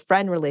 in your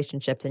friend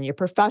relationships, in your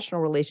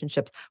professional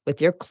relationships, with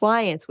your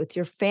clients, with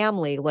your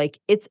family. Like,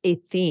 it's a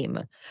theme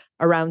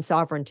around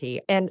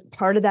sovereignty. And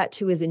part of that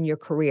too is in your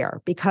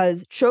career,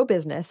 because show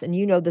business, and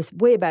you know this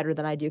way better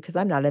than I do because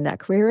I'm not in that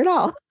career at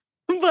all.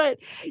 But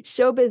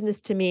show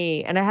business to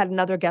me, and I had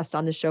another guest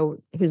on the show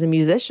who's a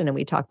musician, and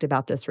we talked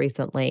about this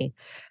recently.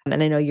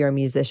 And I know you're a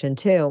musician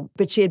too,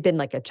 but she had been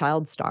like a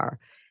child star.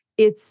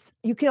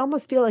 You can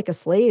almost feel like a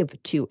slave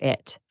to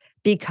it,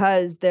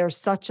 because there's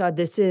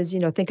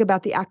think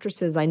about the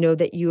actresses. I know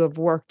that you have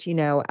worked,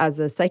 as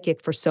a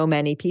psychic for so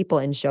many people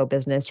in show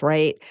business,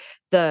 right?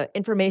 The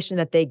information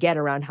that they get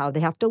around how they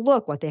have to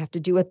look, what they have to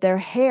do with their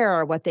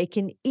hair, what they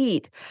can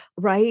eat,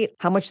 right?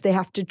 How much they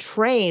have to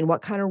train,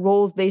 what kind of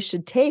roles they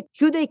should take,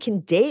 who they can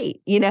date,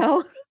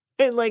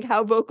 and like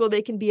how vocal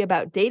they can be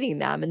about dating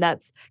them. And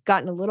that's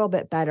gotten a little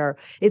bit better.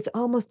 It's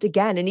almost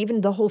again, and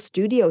even the whole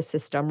studio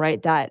system,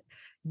 right? That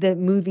the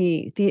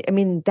movie,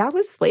 that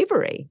was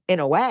slavery in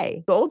a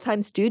way. The old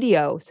time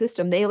studio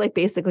system, they like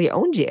basically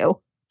owned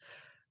you,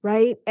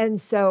 right? And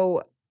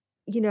so,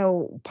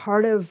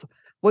 part of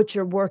what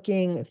you're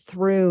working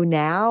through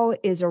now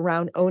is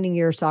around owning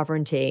your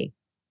sovereignty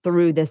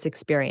through this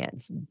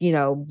experience,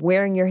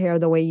 wearing your hair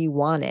the way you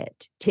want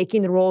it,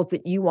 taking the roles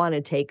that you want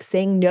to take,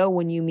 saying no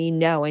when you mean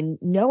no, and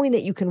knowing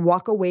that you can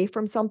walk away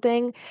from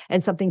something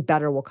and something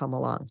better will come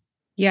along.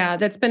 Yeah,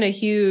 that's been a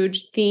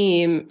huge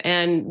theme,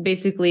 and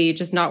basically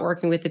just not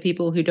working with the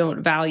people who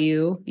don't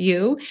value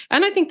you.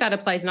 And I think that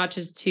applies not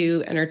just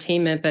to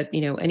entertainment, but,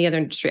 any other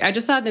industry. I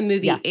just saw the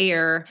movie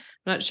Air.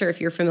 I'm not sure if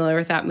you're familiar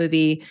with that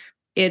movie.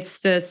 It's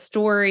the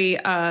story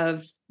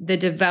of the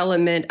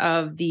development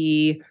of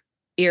the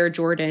Air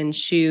Jordan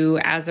shoe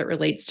as it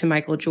relates to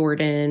Michael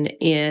Jordan.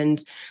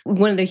 And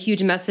one of the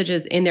huge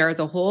messages in there as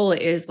a whole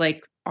is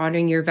like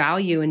honoring your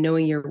value and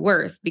knowing your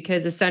worth,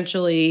 because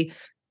essentially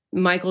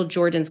Michael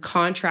Jordan's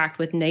contract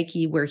with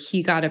Nike, where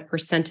he got a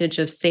percentage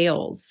of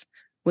sales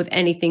with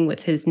anything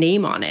with his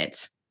name on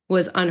it,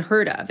 was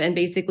unheard of. And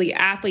basically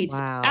athletes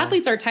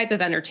are a type of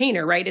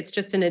entertainer, right? It's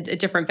just in a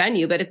different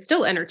venue, but it's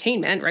still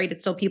entertainment, right?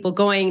 It's still people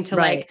going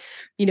to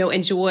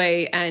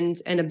enjoy and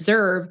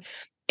observe.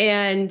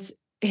 And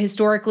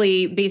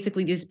historically,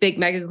 basically these big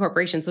mega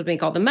corporations would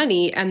make all the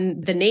money,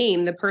 and the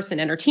name, the person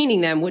entertaining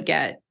them would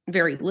get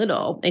very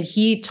little. And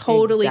he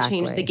totally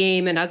changed the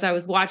game. And as I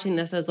was watching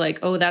this, I was like,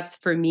 oh, that's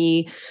for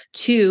me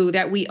too,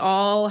 that we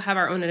all have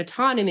our own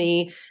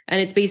autonomy.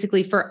 And it's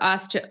basically for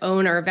us to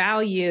own our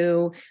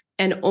value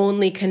and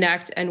only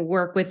connect and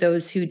work with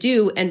those who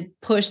do, and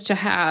push to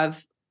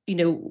have,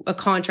 a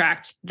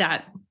contract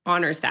that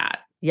honors that.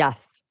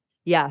 Yes.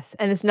 Yes.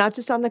 And it's not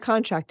just on the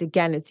contract.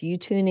 Again, it's you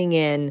tuning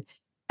in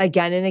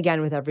again and again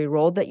with every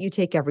role that you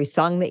take, every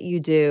song that you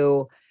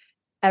do,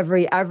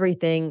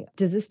 everything.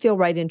 Does this feel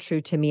right and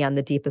true to me on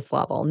the deepest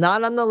level?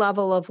 Not on the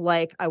level of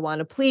like, I want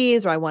to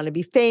please, or I want to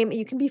be famous.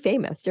 You can be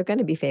famous. You're going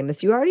to be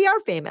famous. You already are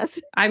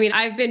famous. I mean,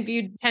 I've been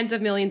viewed tens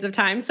of millions of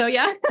times. So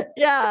yeah.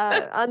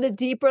 Yeah. On the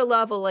deeper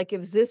level, like,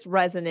 is this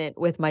resonant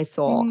with my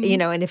soul?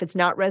 And if it's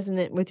not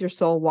resonant with your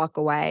soul, walk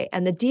away.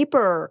 And the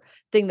deeper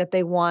thing that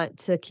they want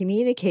to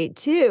communicate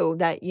too,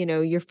 that,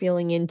 you're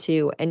feeling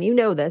into, and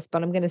this,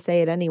 but I'm going to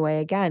say it anyway,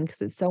 again,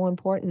 because it's so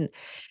important.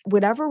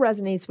 Whatever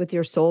resonates with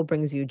your soul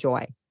brings you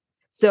joy.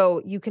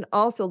 So you can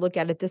also look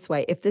at it this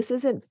way. If this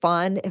isn't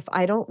fun, if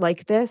I don't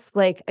like this,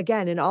 like,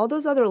 again, in all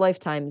those other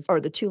lifetimes, or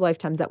the two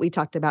lifetimes that we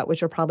talked about,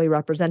 which are probably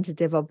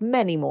representative of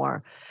many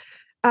more,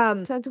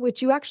 sense in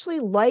which you actually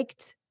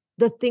liked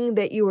the thing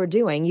that you were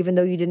doing, even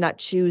though you did not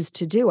choose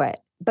to do it.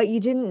 but you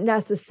didn't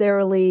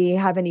necessarily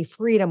have any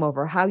freedom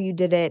over how you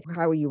did it,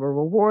 how you were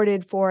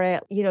rewarded for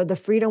it. The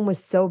freedom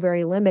was so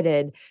very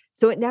limited.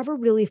 So it never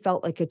really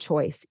felt like a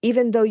choice,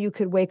 even though you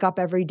could wake up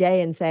every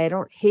day and say, I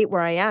don't hate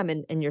where I am.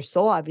 And your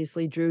soul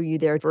obviously drew you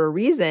there for a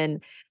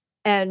reason.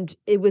 And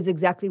it was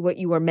exactly what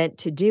you were meant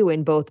to do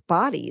in both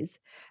bodies,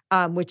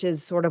 which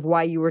is sort of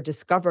why you were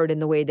discovered in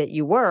the way that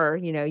you were.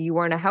 You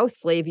weren't a house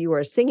slave, you were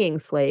a singing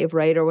slave,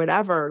 right? Or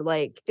whatever.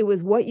 Like it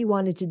was what you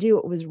wanted to do.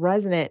 It was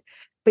resonant,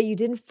 but you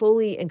didn't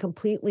fully and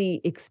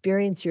completely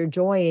experience your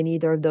joy in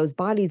either of those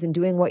bodies and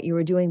doing what you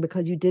were doing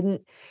because you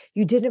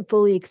didn't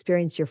fully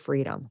experience your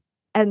freedom.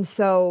 And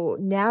so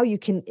now you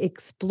can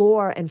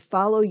explore and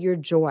follow your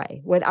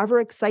joy, whatever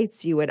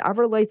excites you,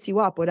 whatever lights you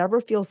up,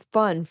 whatever feels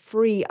fun,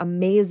 free,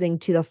 amazing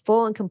to the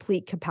full and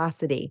complete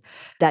capacity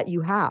that you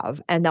have.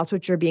 And that's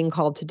what you're being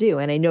called to do.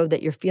 And I know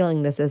that you're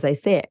feeling this as I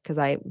say it because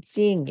I'm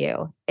seeing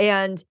you.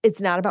 And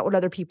it's not about what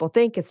other people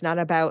think. It's not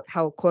about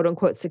how quote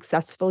unquote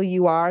successful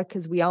you are,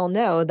 because we all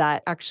know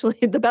that actually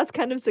the best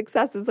kind of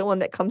success is the one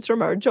that comes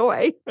from our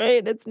joy,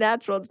 right? It's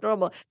natural, it's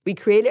normal. We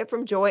create it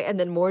from joy and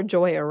then more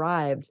joy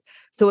arrives.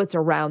 So it's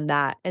around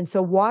that. And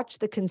so watch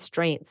the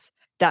constraints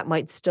that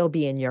might still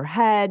be in your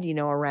head,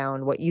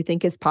 around what you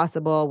think is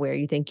possible, where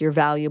you think you're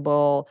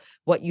valuable,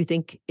 what you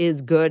think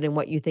is good and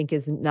what you think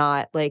is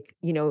not. Like,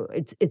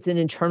 it's an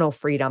internal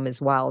freedom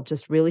as well.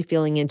 Just really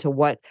feeling into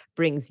what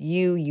brings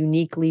you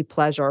uniquely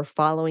pleasure,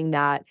 following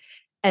that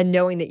and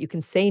knowing that you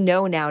can say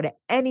no now to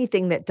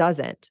anything that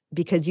doesn't,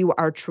 because you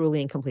are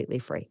truly and completely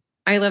free.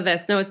 I love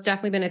this. No, it's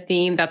definitely been a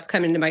theme that's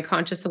come into my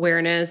conscious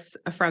awareness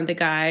from the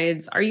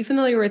guides. Are you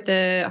familiar with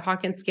the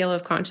Hawkins scale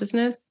of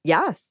consciousness?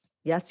 Yes.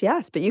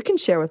 But you can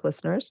share with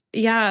listeners.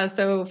 Yeah.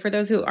 So for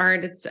those who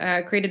aren't, it's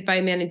created by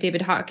a man named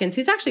David Hawkins,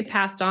 who's actually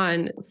passed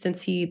on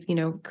since he,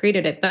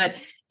 created it. But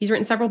he's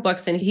written several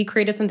books and he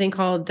created something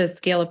called the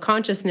scale of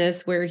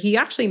consciousness, where he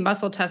actually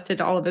muscle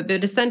tested all of it.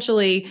 But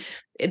essentially,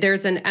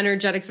 there's an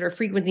energetic sort of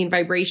frequency and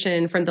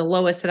vibration from the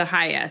lowest to the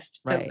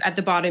highest. So at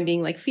the bottom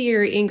being like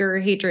fear, anger,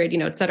 hatred,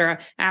 et cetera,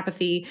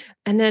 apathy.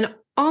 And then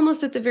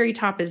almost at the very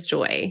top is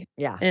joy.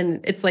 Yeah. And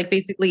it's like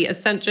basically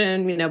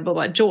ascension,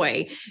 but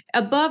joy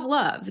above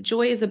love.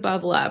 Joy is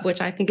above love, which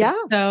I think is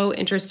so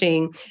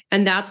interesting.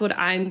 And that's what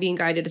I'm being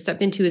guided to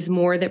step into, is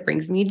more that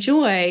brings me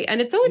joy. And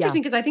it's so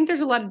interesting because I think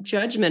there's a lot of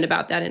judgment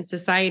about that in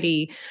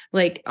society.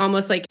 Like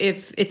almost like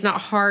if it's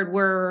not hard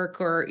work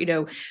or, you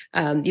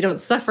don't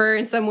suffer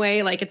in some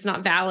way, like it's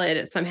not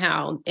valid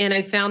somehow. And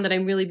I found that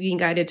I'm really being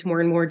guided to more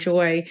and more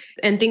joy,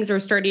 and things are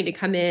starting to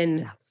come in.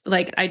 Yes.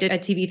 Like I did a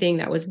TV thing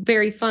that was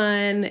very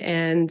fun.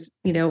 And,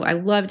 I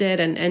loved it.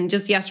 And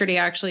just yesterday,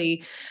 I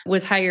actually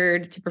was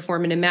hired to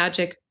perform in a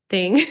magic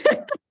thing.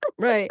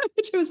 Right.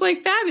 Which was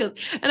like fabulous.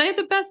 And I had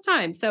the best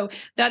time. So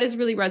that is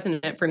really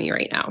resonant for me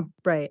right now.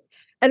 Right.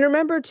 And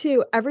remember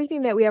too,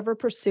 everything that we ever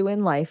pursue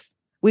in life,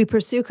 we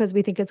pursue because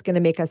we think it's going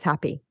to make us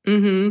happy.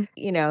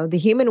 Mm-hmm. The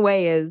human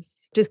way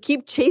is just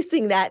keep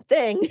chasing that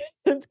thing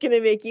that's going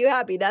to make you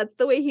happy. That's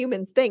the way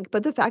humans think.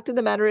 But the fact of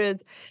the matter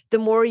is, the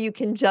more you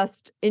can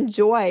just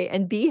enjoy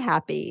and be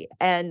happy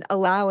and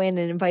allow in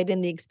and invite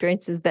in the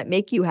experiences that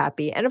make you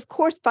happy. And of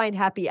course, find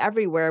happy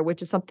everywhere,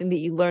 which is something that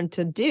you learn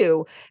to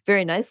do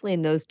very nicely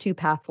in those two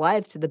path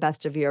lives to the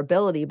best of your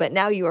ability. But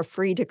now you are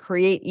free to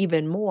create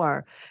even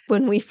more.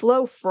 When we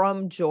flow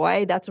from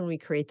joy, that's when we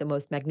create the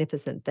most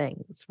magnificent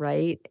things,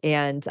 right?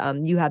 And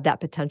you have that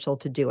potential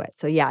to do it.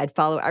 So yeah, I'd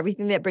follow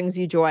everything that brings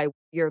you joy.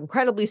 You're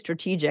incredibly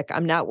strategic.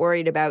 I'm not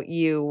worried about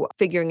you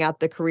figuring out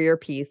the career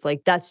piece.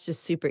 Like that's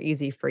just super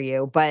easy for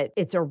you, but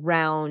it's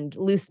around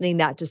loosening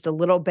that just a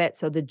little bit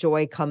so the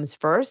joy comes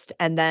first.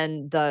 And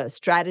then the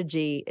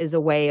strategy is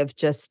a way of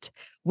just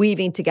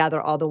weaving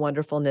together all the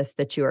wonderfulness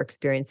that you are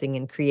experiencing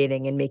and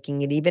creating and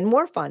making it even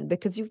more fun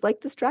because you've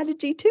liked the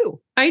strategy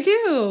too. I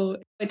do.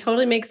 It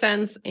totally makes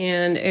sense.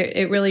 And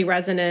it really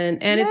resonant.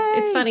 And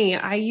it's funny.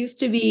 I used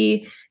to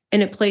be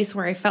in a place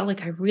where I felt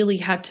like I really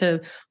had to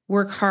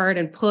work hard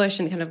and push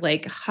and kind of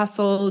like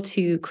hustle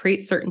to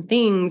create certain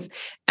things.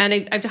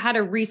 And I've had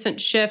a recent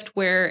shift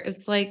where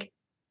it's like,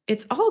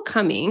 it's all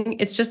coming.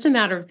 It's just a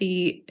matter of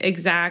the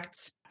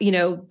exact,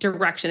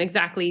 direction,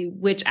 exactly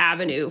which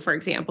avenue, for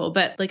example.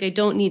 But like, I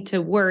don't need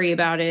to worry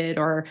about it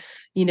or,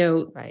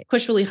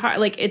 push really hard.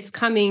 Like it's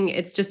coming.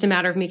 It's just a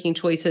matter of making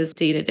choices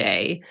day to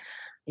day.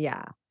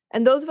 Yeah.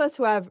 And those of us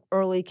who have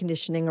early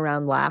conditioning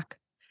around lack,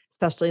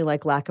 especially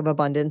like lack of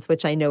abundance,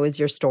 which I know is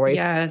your story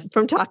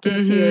from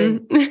talking to you.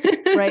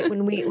 And, right.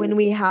 When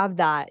we have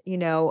that,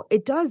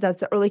 that's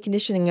the early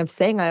conditioning of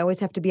saying, I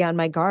always have to be on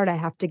my guard. I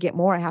have to get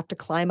more. I have to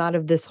climb out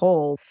of this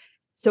hole.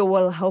 So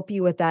what'll help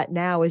you with that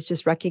now is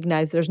just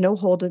recognize there's no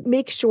hole to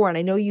make sure. And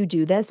I know you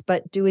do this,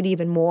 but do it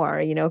even more.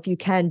 If you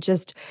can,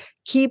 just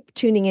keep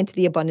tuning into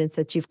the abundance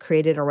that you've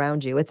created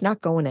around you. It's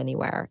not going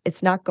anywhere.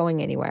 It's not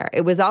going anywhere.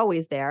 It was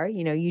always there.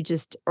 You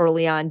just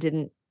early on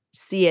didn't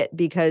see it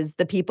because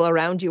the people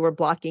around you were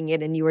blocking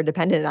it and you were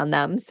dependent on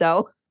them.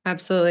 So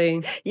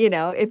absolutely,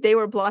 if they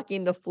were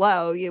blocking the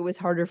flow, it was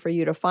harder for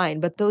you to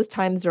find, but those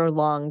times are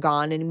long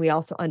gone. And we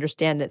also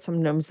understand that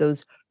sometimes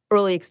those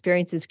early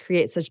experiences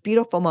create such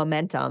beautiful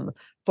momentum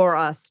for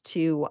us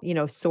to,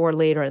 soar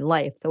later in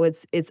life. So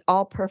it's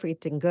all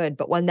perfect and good.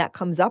 But when that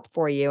comes up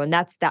for you, and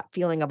that's that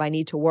feeling of I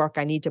need to work,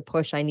 I need to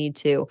push,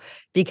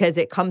 because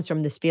it comes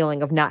from this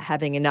feeling of not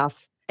having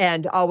enough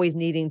and always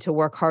needing to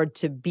work hard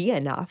to be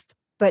enough.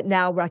 But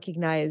now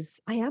recognize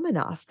I am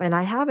enough and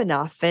I have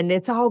enough and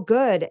it's all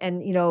good.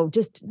 And,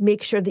 just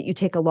make sure that you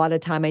take a lot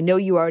of time. I know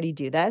you already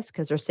do this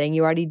because they're saying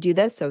you already do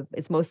this. So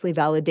it's mostly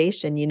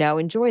validation,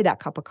 enjoy that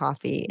cup of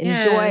coffee,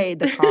 enjoy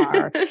the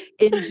car,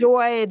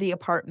 enjoy the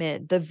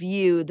apartment, the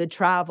view, the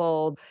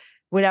travel,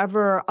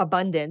 whatever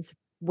abundance,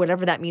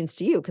 whatever that means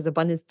to you, because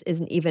abundance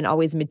isn't even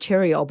always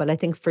material. But I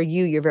think for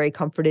you, you're very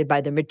comforted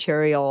by the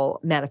material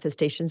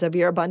manifestations of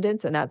your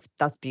abundance. And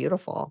that's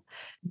beautiful.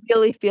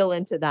 Really feel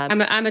into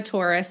them. I'm a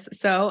Taurus,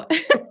 so.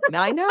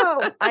 I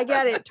know. I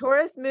get it.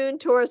 Taurus moon,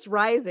 Taurus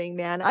rising,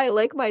 man. I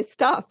like my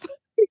stuff.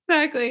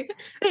 Exactly.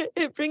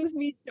 It brings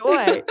me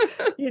joy,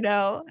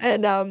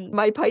 and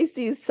my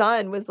Pisces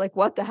sun was like,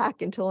 what the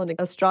heck? Until an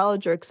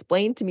astrologer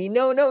explained to me,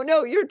 no,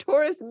 your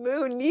Taurus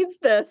moon needs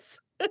this.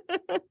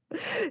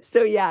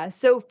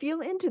 So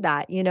feel into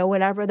that,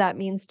 whatever that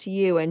means to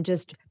you, and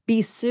just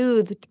be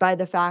soothed by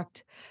the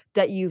fact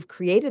that you've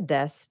created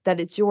this, that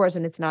it's yours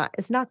and it's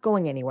not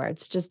going anywhere.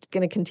 It's just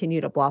going to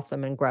continue to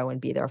blossom and grow and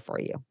be there for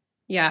you.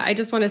 Yeah, I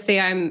just want to say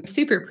I'm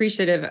super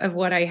appreciative of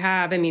what I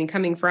have. I mean,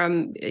 coming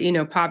from,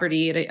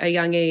 poverty at a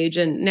young age,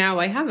 and now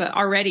I have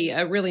already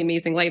a really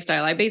amazing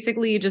lifestyle. I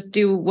basically just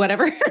do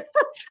whatever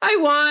I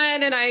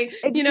want. And I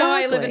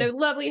live in a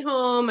lovely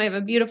home. I have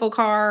a beautiful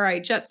car. I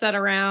jet set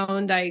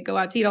around. I go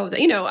out to eat all the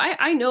time.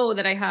 I know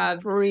that I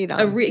have freedom.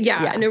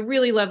 And a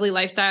really lovely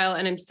lifestyle.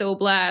 And I'm so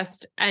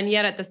blessed. And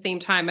yet at the same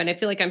time, and I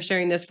feel like I'm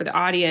sharing this for the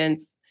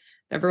audience,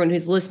 everyone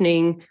who's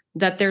listening,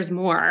 that there's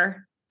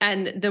more.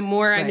 And the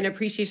more I'm in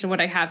appreciation of what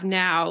I have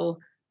now,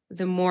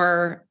 the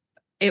more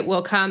it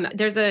will come.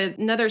 There's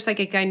another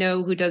psychic I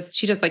know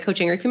she does like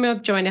coaching. Are you familiar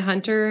with Joanna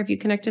Hunter? Have you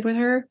connected with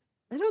her?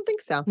 I don't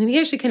think so. Maybe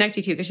I should connect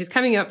you to, because she's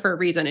coming up for a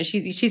reason, and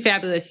she's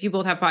fabulous. You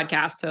both have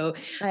podcasts. So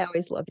I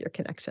always love your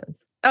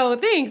connections. Oh,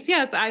 thanks.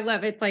 Yes, I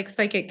love it. It's like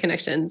psychic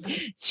connections.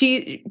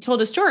 She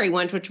told a story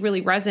once which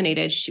really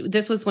resonated.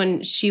 This was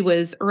when she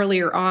was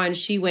earlier on.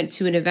 She went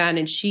to an event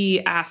and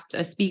she asked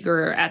a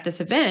speaker at this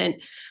event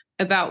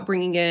about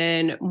bringing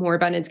in more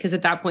abundance, because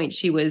at that point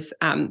she was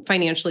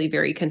financially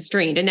very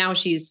constrained, and now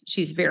she's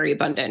very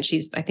abundant.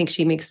 I think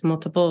she makes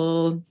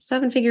multiple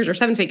seven figures,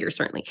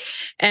 certainly.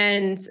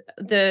 And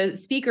the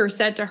speaker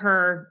said to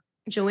her,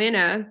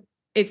 Joanna,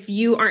 if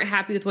you aren't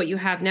happy with what you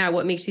have now,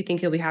 what makes you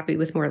think you'll be happy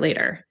with more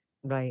later?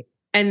 Right.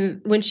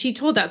 And when she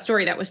told that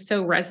story, that was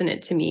so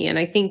resonant to me. And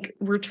I think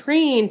we're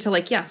trained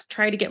to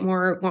try to get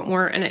more, want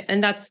more,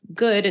 and that's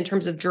good in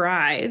terms of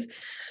drive.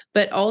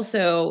 But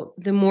also,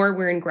 the more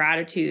we're in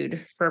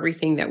gratitude for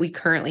everything that we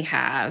currently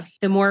have,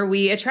 the more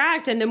we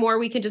attract and the more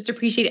we can just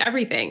appreciate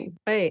everything.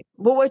 Right.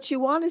 Well, what you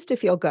want is to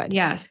feel good.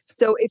 Yes.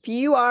 So if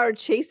you are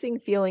chasing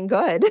feeling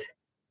good,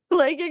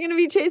 you're going to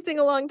be chasing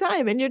a long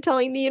time, and you're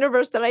telling the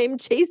universe that I am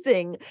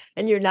chasing,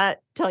 and you're not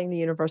telling the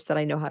universe that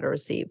I know how to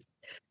receive.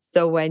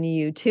 So when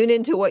you tune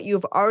into what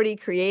you've already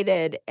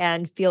created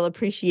and feel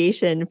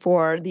appreciation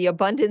for the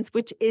abundance,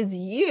 which is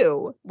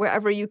you,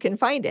 wherever you can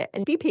find it,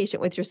 and be patient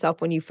with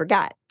yourself when you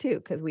forget too,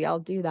 because we all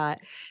do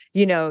that.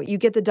 You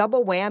get the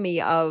double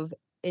whammy of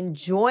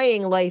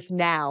enjoying life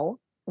now,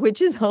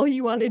 which is all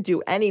you want to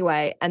do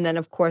anyway. And then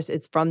of course,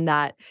 it's from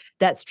that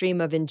stream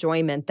of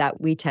enjoyment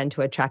that we tend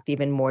to attract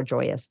even more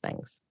joyous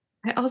things.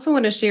 I also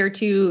want to share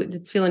too,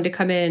 that's feeling to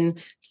come in.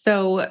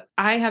 So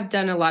I have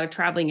done a lot of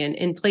traveling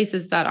in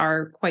places that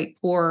are quite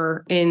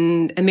poor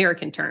in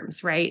American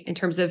terms, right? In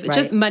terms of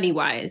just money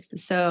wise.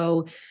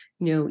 So,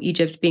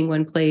 Egypt being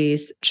one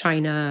place,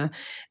 China.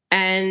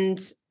 And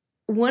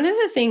one of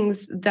the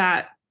things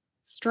that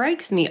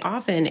strikes me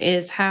often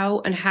is how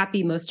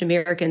unhappy most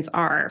Americans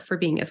are for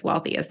being as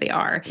wealthy as they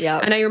are.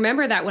 Yep. And I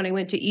remember that when I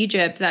went to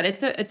Egypt, that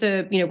it's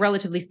a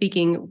relatively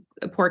speaking,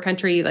 a poor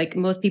country. Like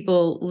most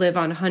people live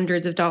on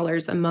hundreds of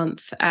dollars a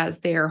month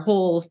as their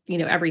whole,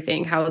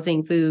 everything,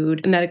 housing,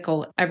 food,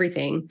 medical,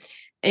 everything.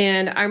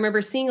 And I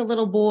remember seeing a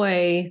little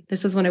boy,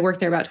 this was when I worked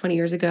there about 20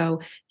 years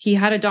ago. He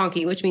had a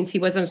donkey, which means he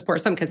wasn't a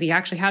sports son because he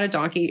actually had a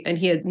donkey, and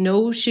he had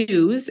no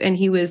shoes, and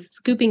he was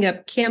scooping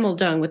up camel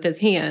dung with his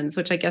hands,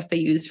 which I guess they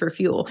use for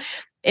fuel.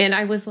 And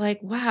I was like,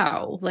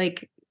 wow,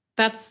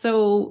 that's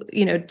so,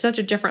 such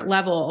a different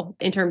level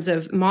in terms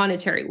of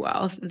monetary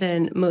wealth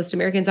than most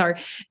Americans are.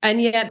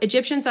 And yet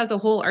Egyptians as a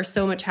whole are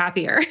so much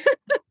happier.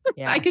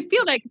 Yeah. I could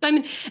feel that because I'm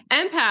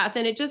an empath,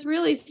 and it just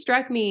really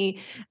struck me.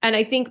 And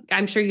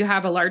I'm sure you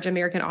have a large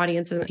American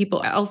audience and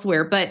people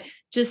elsewhere, but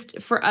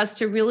just for us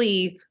to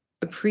really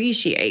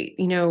appreciate,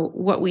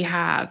 what we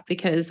have,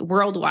 because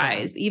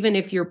world-wise, even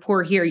if you're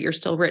poor here, you're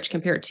still rich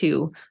compared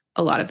to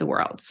a lot of the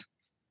world's.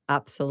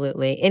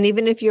 Absolutely. And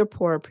even if you're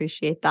poor,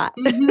 appreciate that.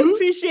 Mm-hmm.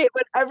 Appreciate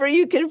whatever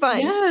you can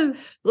find.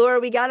 Yes. Laura,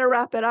 we got to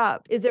wrap it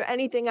up. Is there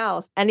anything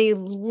else? Any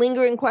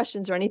lingering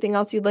questions or anything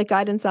else you'd like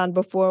guidance on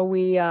before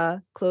we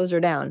close her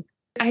down?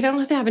 I don't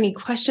know if I have any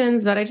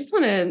questions, but I just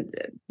want to,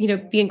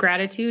 be in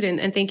gratitude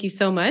and thank you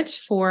so much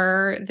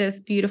for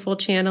this beautiful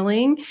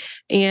channeling.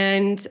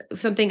 And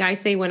something I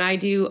say when I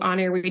do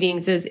on-air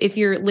readings is if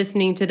you're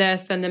listening to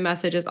this, then the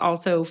message is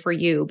also for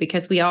you,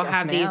 because we all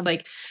have these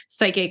like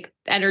psychic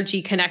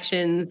energy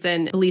connections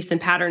and beliefs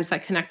and patterns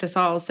that connect us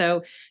all.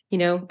 So,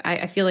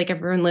 I feel like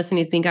everyone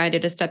listening is being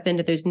guided to step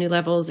into those new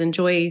levels,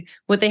 enjoy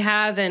what they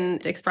have,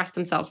 and express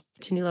themselves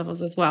to new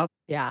levels as well.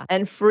 Yeah.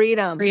 And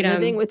freedom.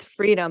 Living with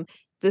freedom.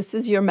 This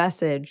is your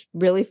message.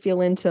 Really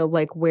feel into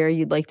like where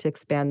you'd like to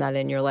expand that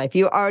in your life.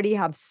 You already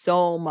have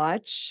so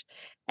much,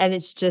 and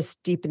it's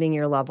just deepening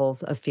your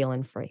levels of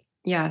feeling free.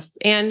 Yes.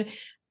 And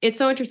it's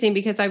so interesting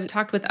because I've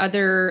talked with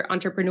other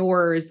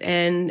entrepreneurs,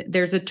 and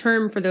there's a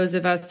term for those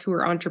of us who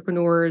are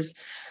entrepreneurs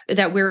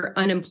that we're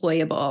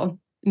unemployable.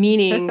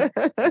 Meaning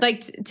like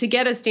to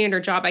get a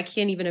standard job, I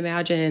can't even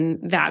imagine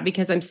that,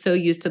 because I'm so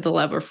used to the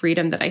level of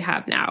freedom that I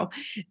have now.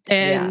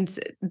 And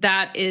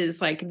that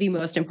is like the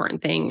most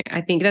important thing.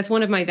 I think that's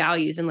one of my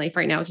values in life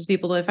right now. It's just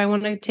people, if I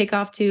want to take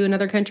off to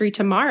another country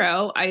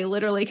tomorrow, I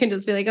literally can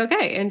just be like,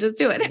 okay, and just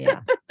do it.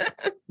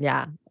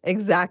 Yeah,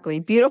 exactly.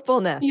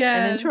 Beautifulness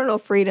and internal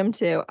freedom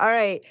too. All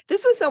right.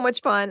 This was so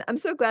much fun. I'm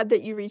so glad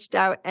that you reached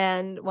out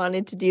and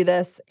wanted to do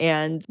this,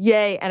 and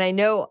yay. And I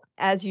know,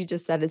 as you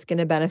just said, it's going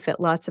to benefit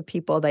lots of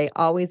people. They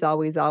always,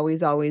 always,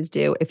 always, always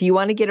do. If you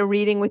want to get a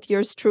reading with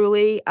yours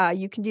truly,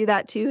 you can do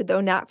that too,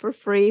 though not for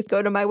free.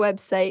 Go to my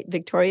website,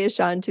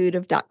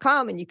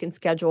 victoriashawintuitive.com, and you can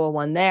schedule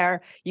one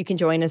there. You can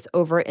join us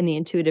over in the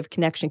Intuitive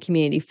Connection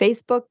Community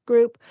Facebook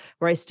group,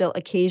 where I still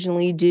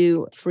occasionally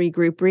do free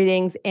group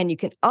readings. And you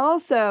can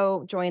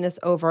also join us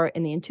over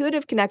in the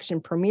Intuitive Connection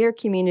Premier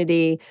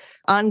Community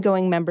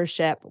ongoing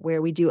membership,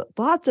 where we do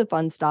lots of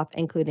fun stuff,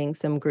 including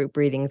some group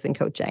readings and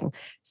coaching.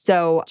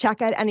 So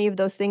check out any of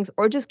those things,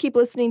 or just keep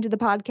listening to the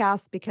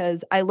podcast,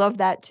 because I love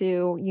that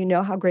too. You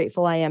know how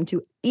grateful I am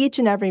to each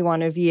and every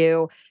one of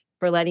you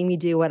for letting me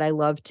do what I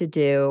love to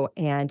do,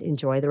 and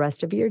enjoy the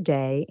rest of your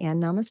day,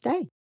 and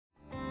namaste.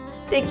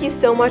 Thank you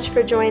so much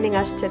for joining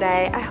us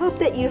today. I hope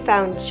that you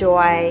found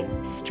joy,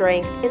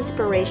 strength,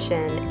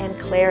 inspiration, and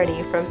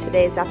clarity from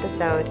today's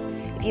episode.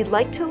 If you'd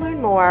like to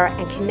learn more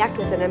and connect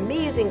with an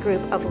amazing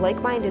group of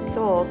like-minded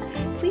souls,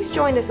 please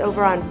join us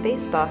over on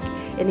Facebook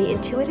in the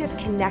Intuitive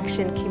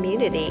Connection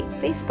Community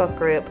Facebook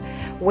group,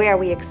 where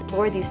we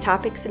explore these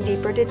topics in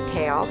deeper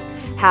detail,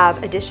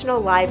 have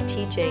additional live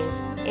teachings,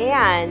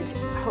 and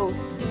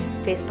host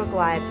Facebook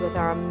Lives with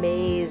our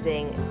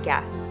amazing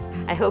guests.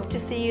 I hope to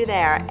see you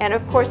there. And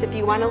of course, if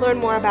you want to learn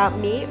more about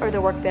me or the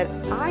work that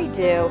I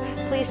do,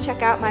 please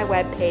check out my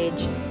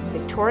webpage,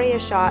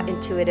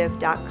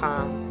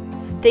 victoriashawintuitive.com.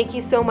 Thank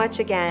you so much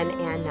again,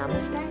 and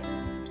namaste.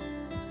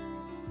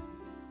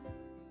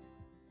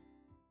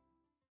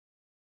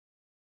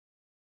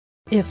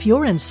 If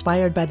you're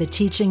inspired by the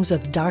teachings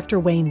of Dr.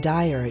 Wayne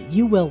Dyer,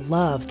 you will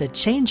love the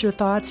Change Your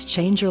Thoughts,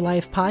 Change Your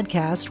Life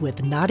podcast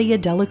with Nadia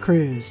Dela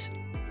Cruz.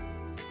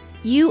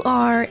 You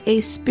are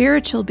a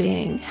spiritual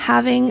being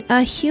having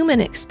a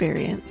human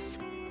experience.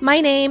 My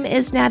name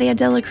is Nadia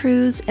Dela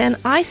Cruz, and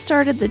I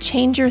started the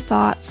Change Your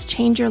Thoughts,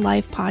 Change Your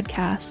Life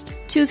podcast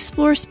to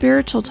explore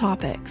spiritual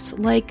topics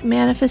like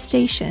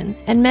manifestation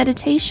and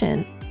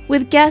meditation,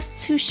 with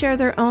guests who share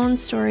their own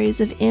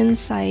stories of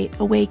insight,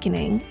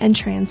 awakening, and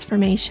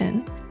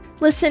transformation.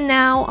 Listen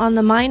now on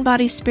the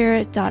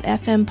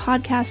mindbodyspirit.fm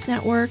podcast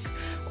network,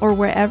 or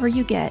wherever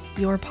you get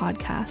your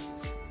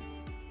podcasts.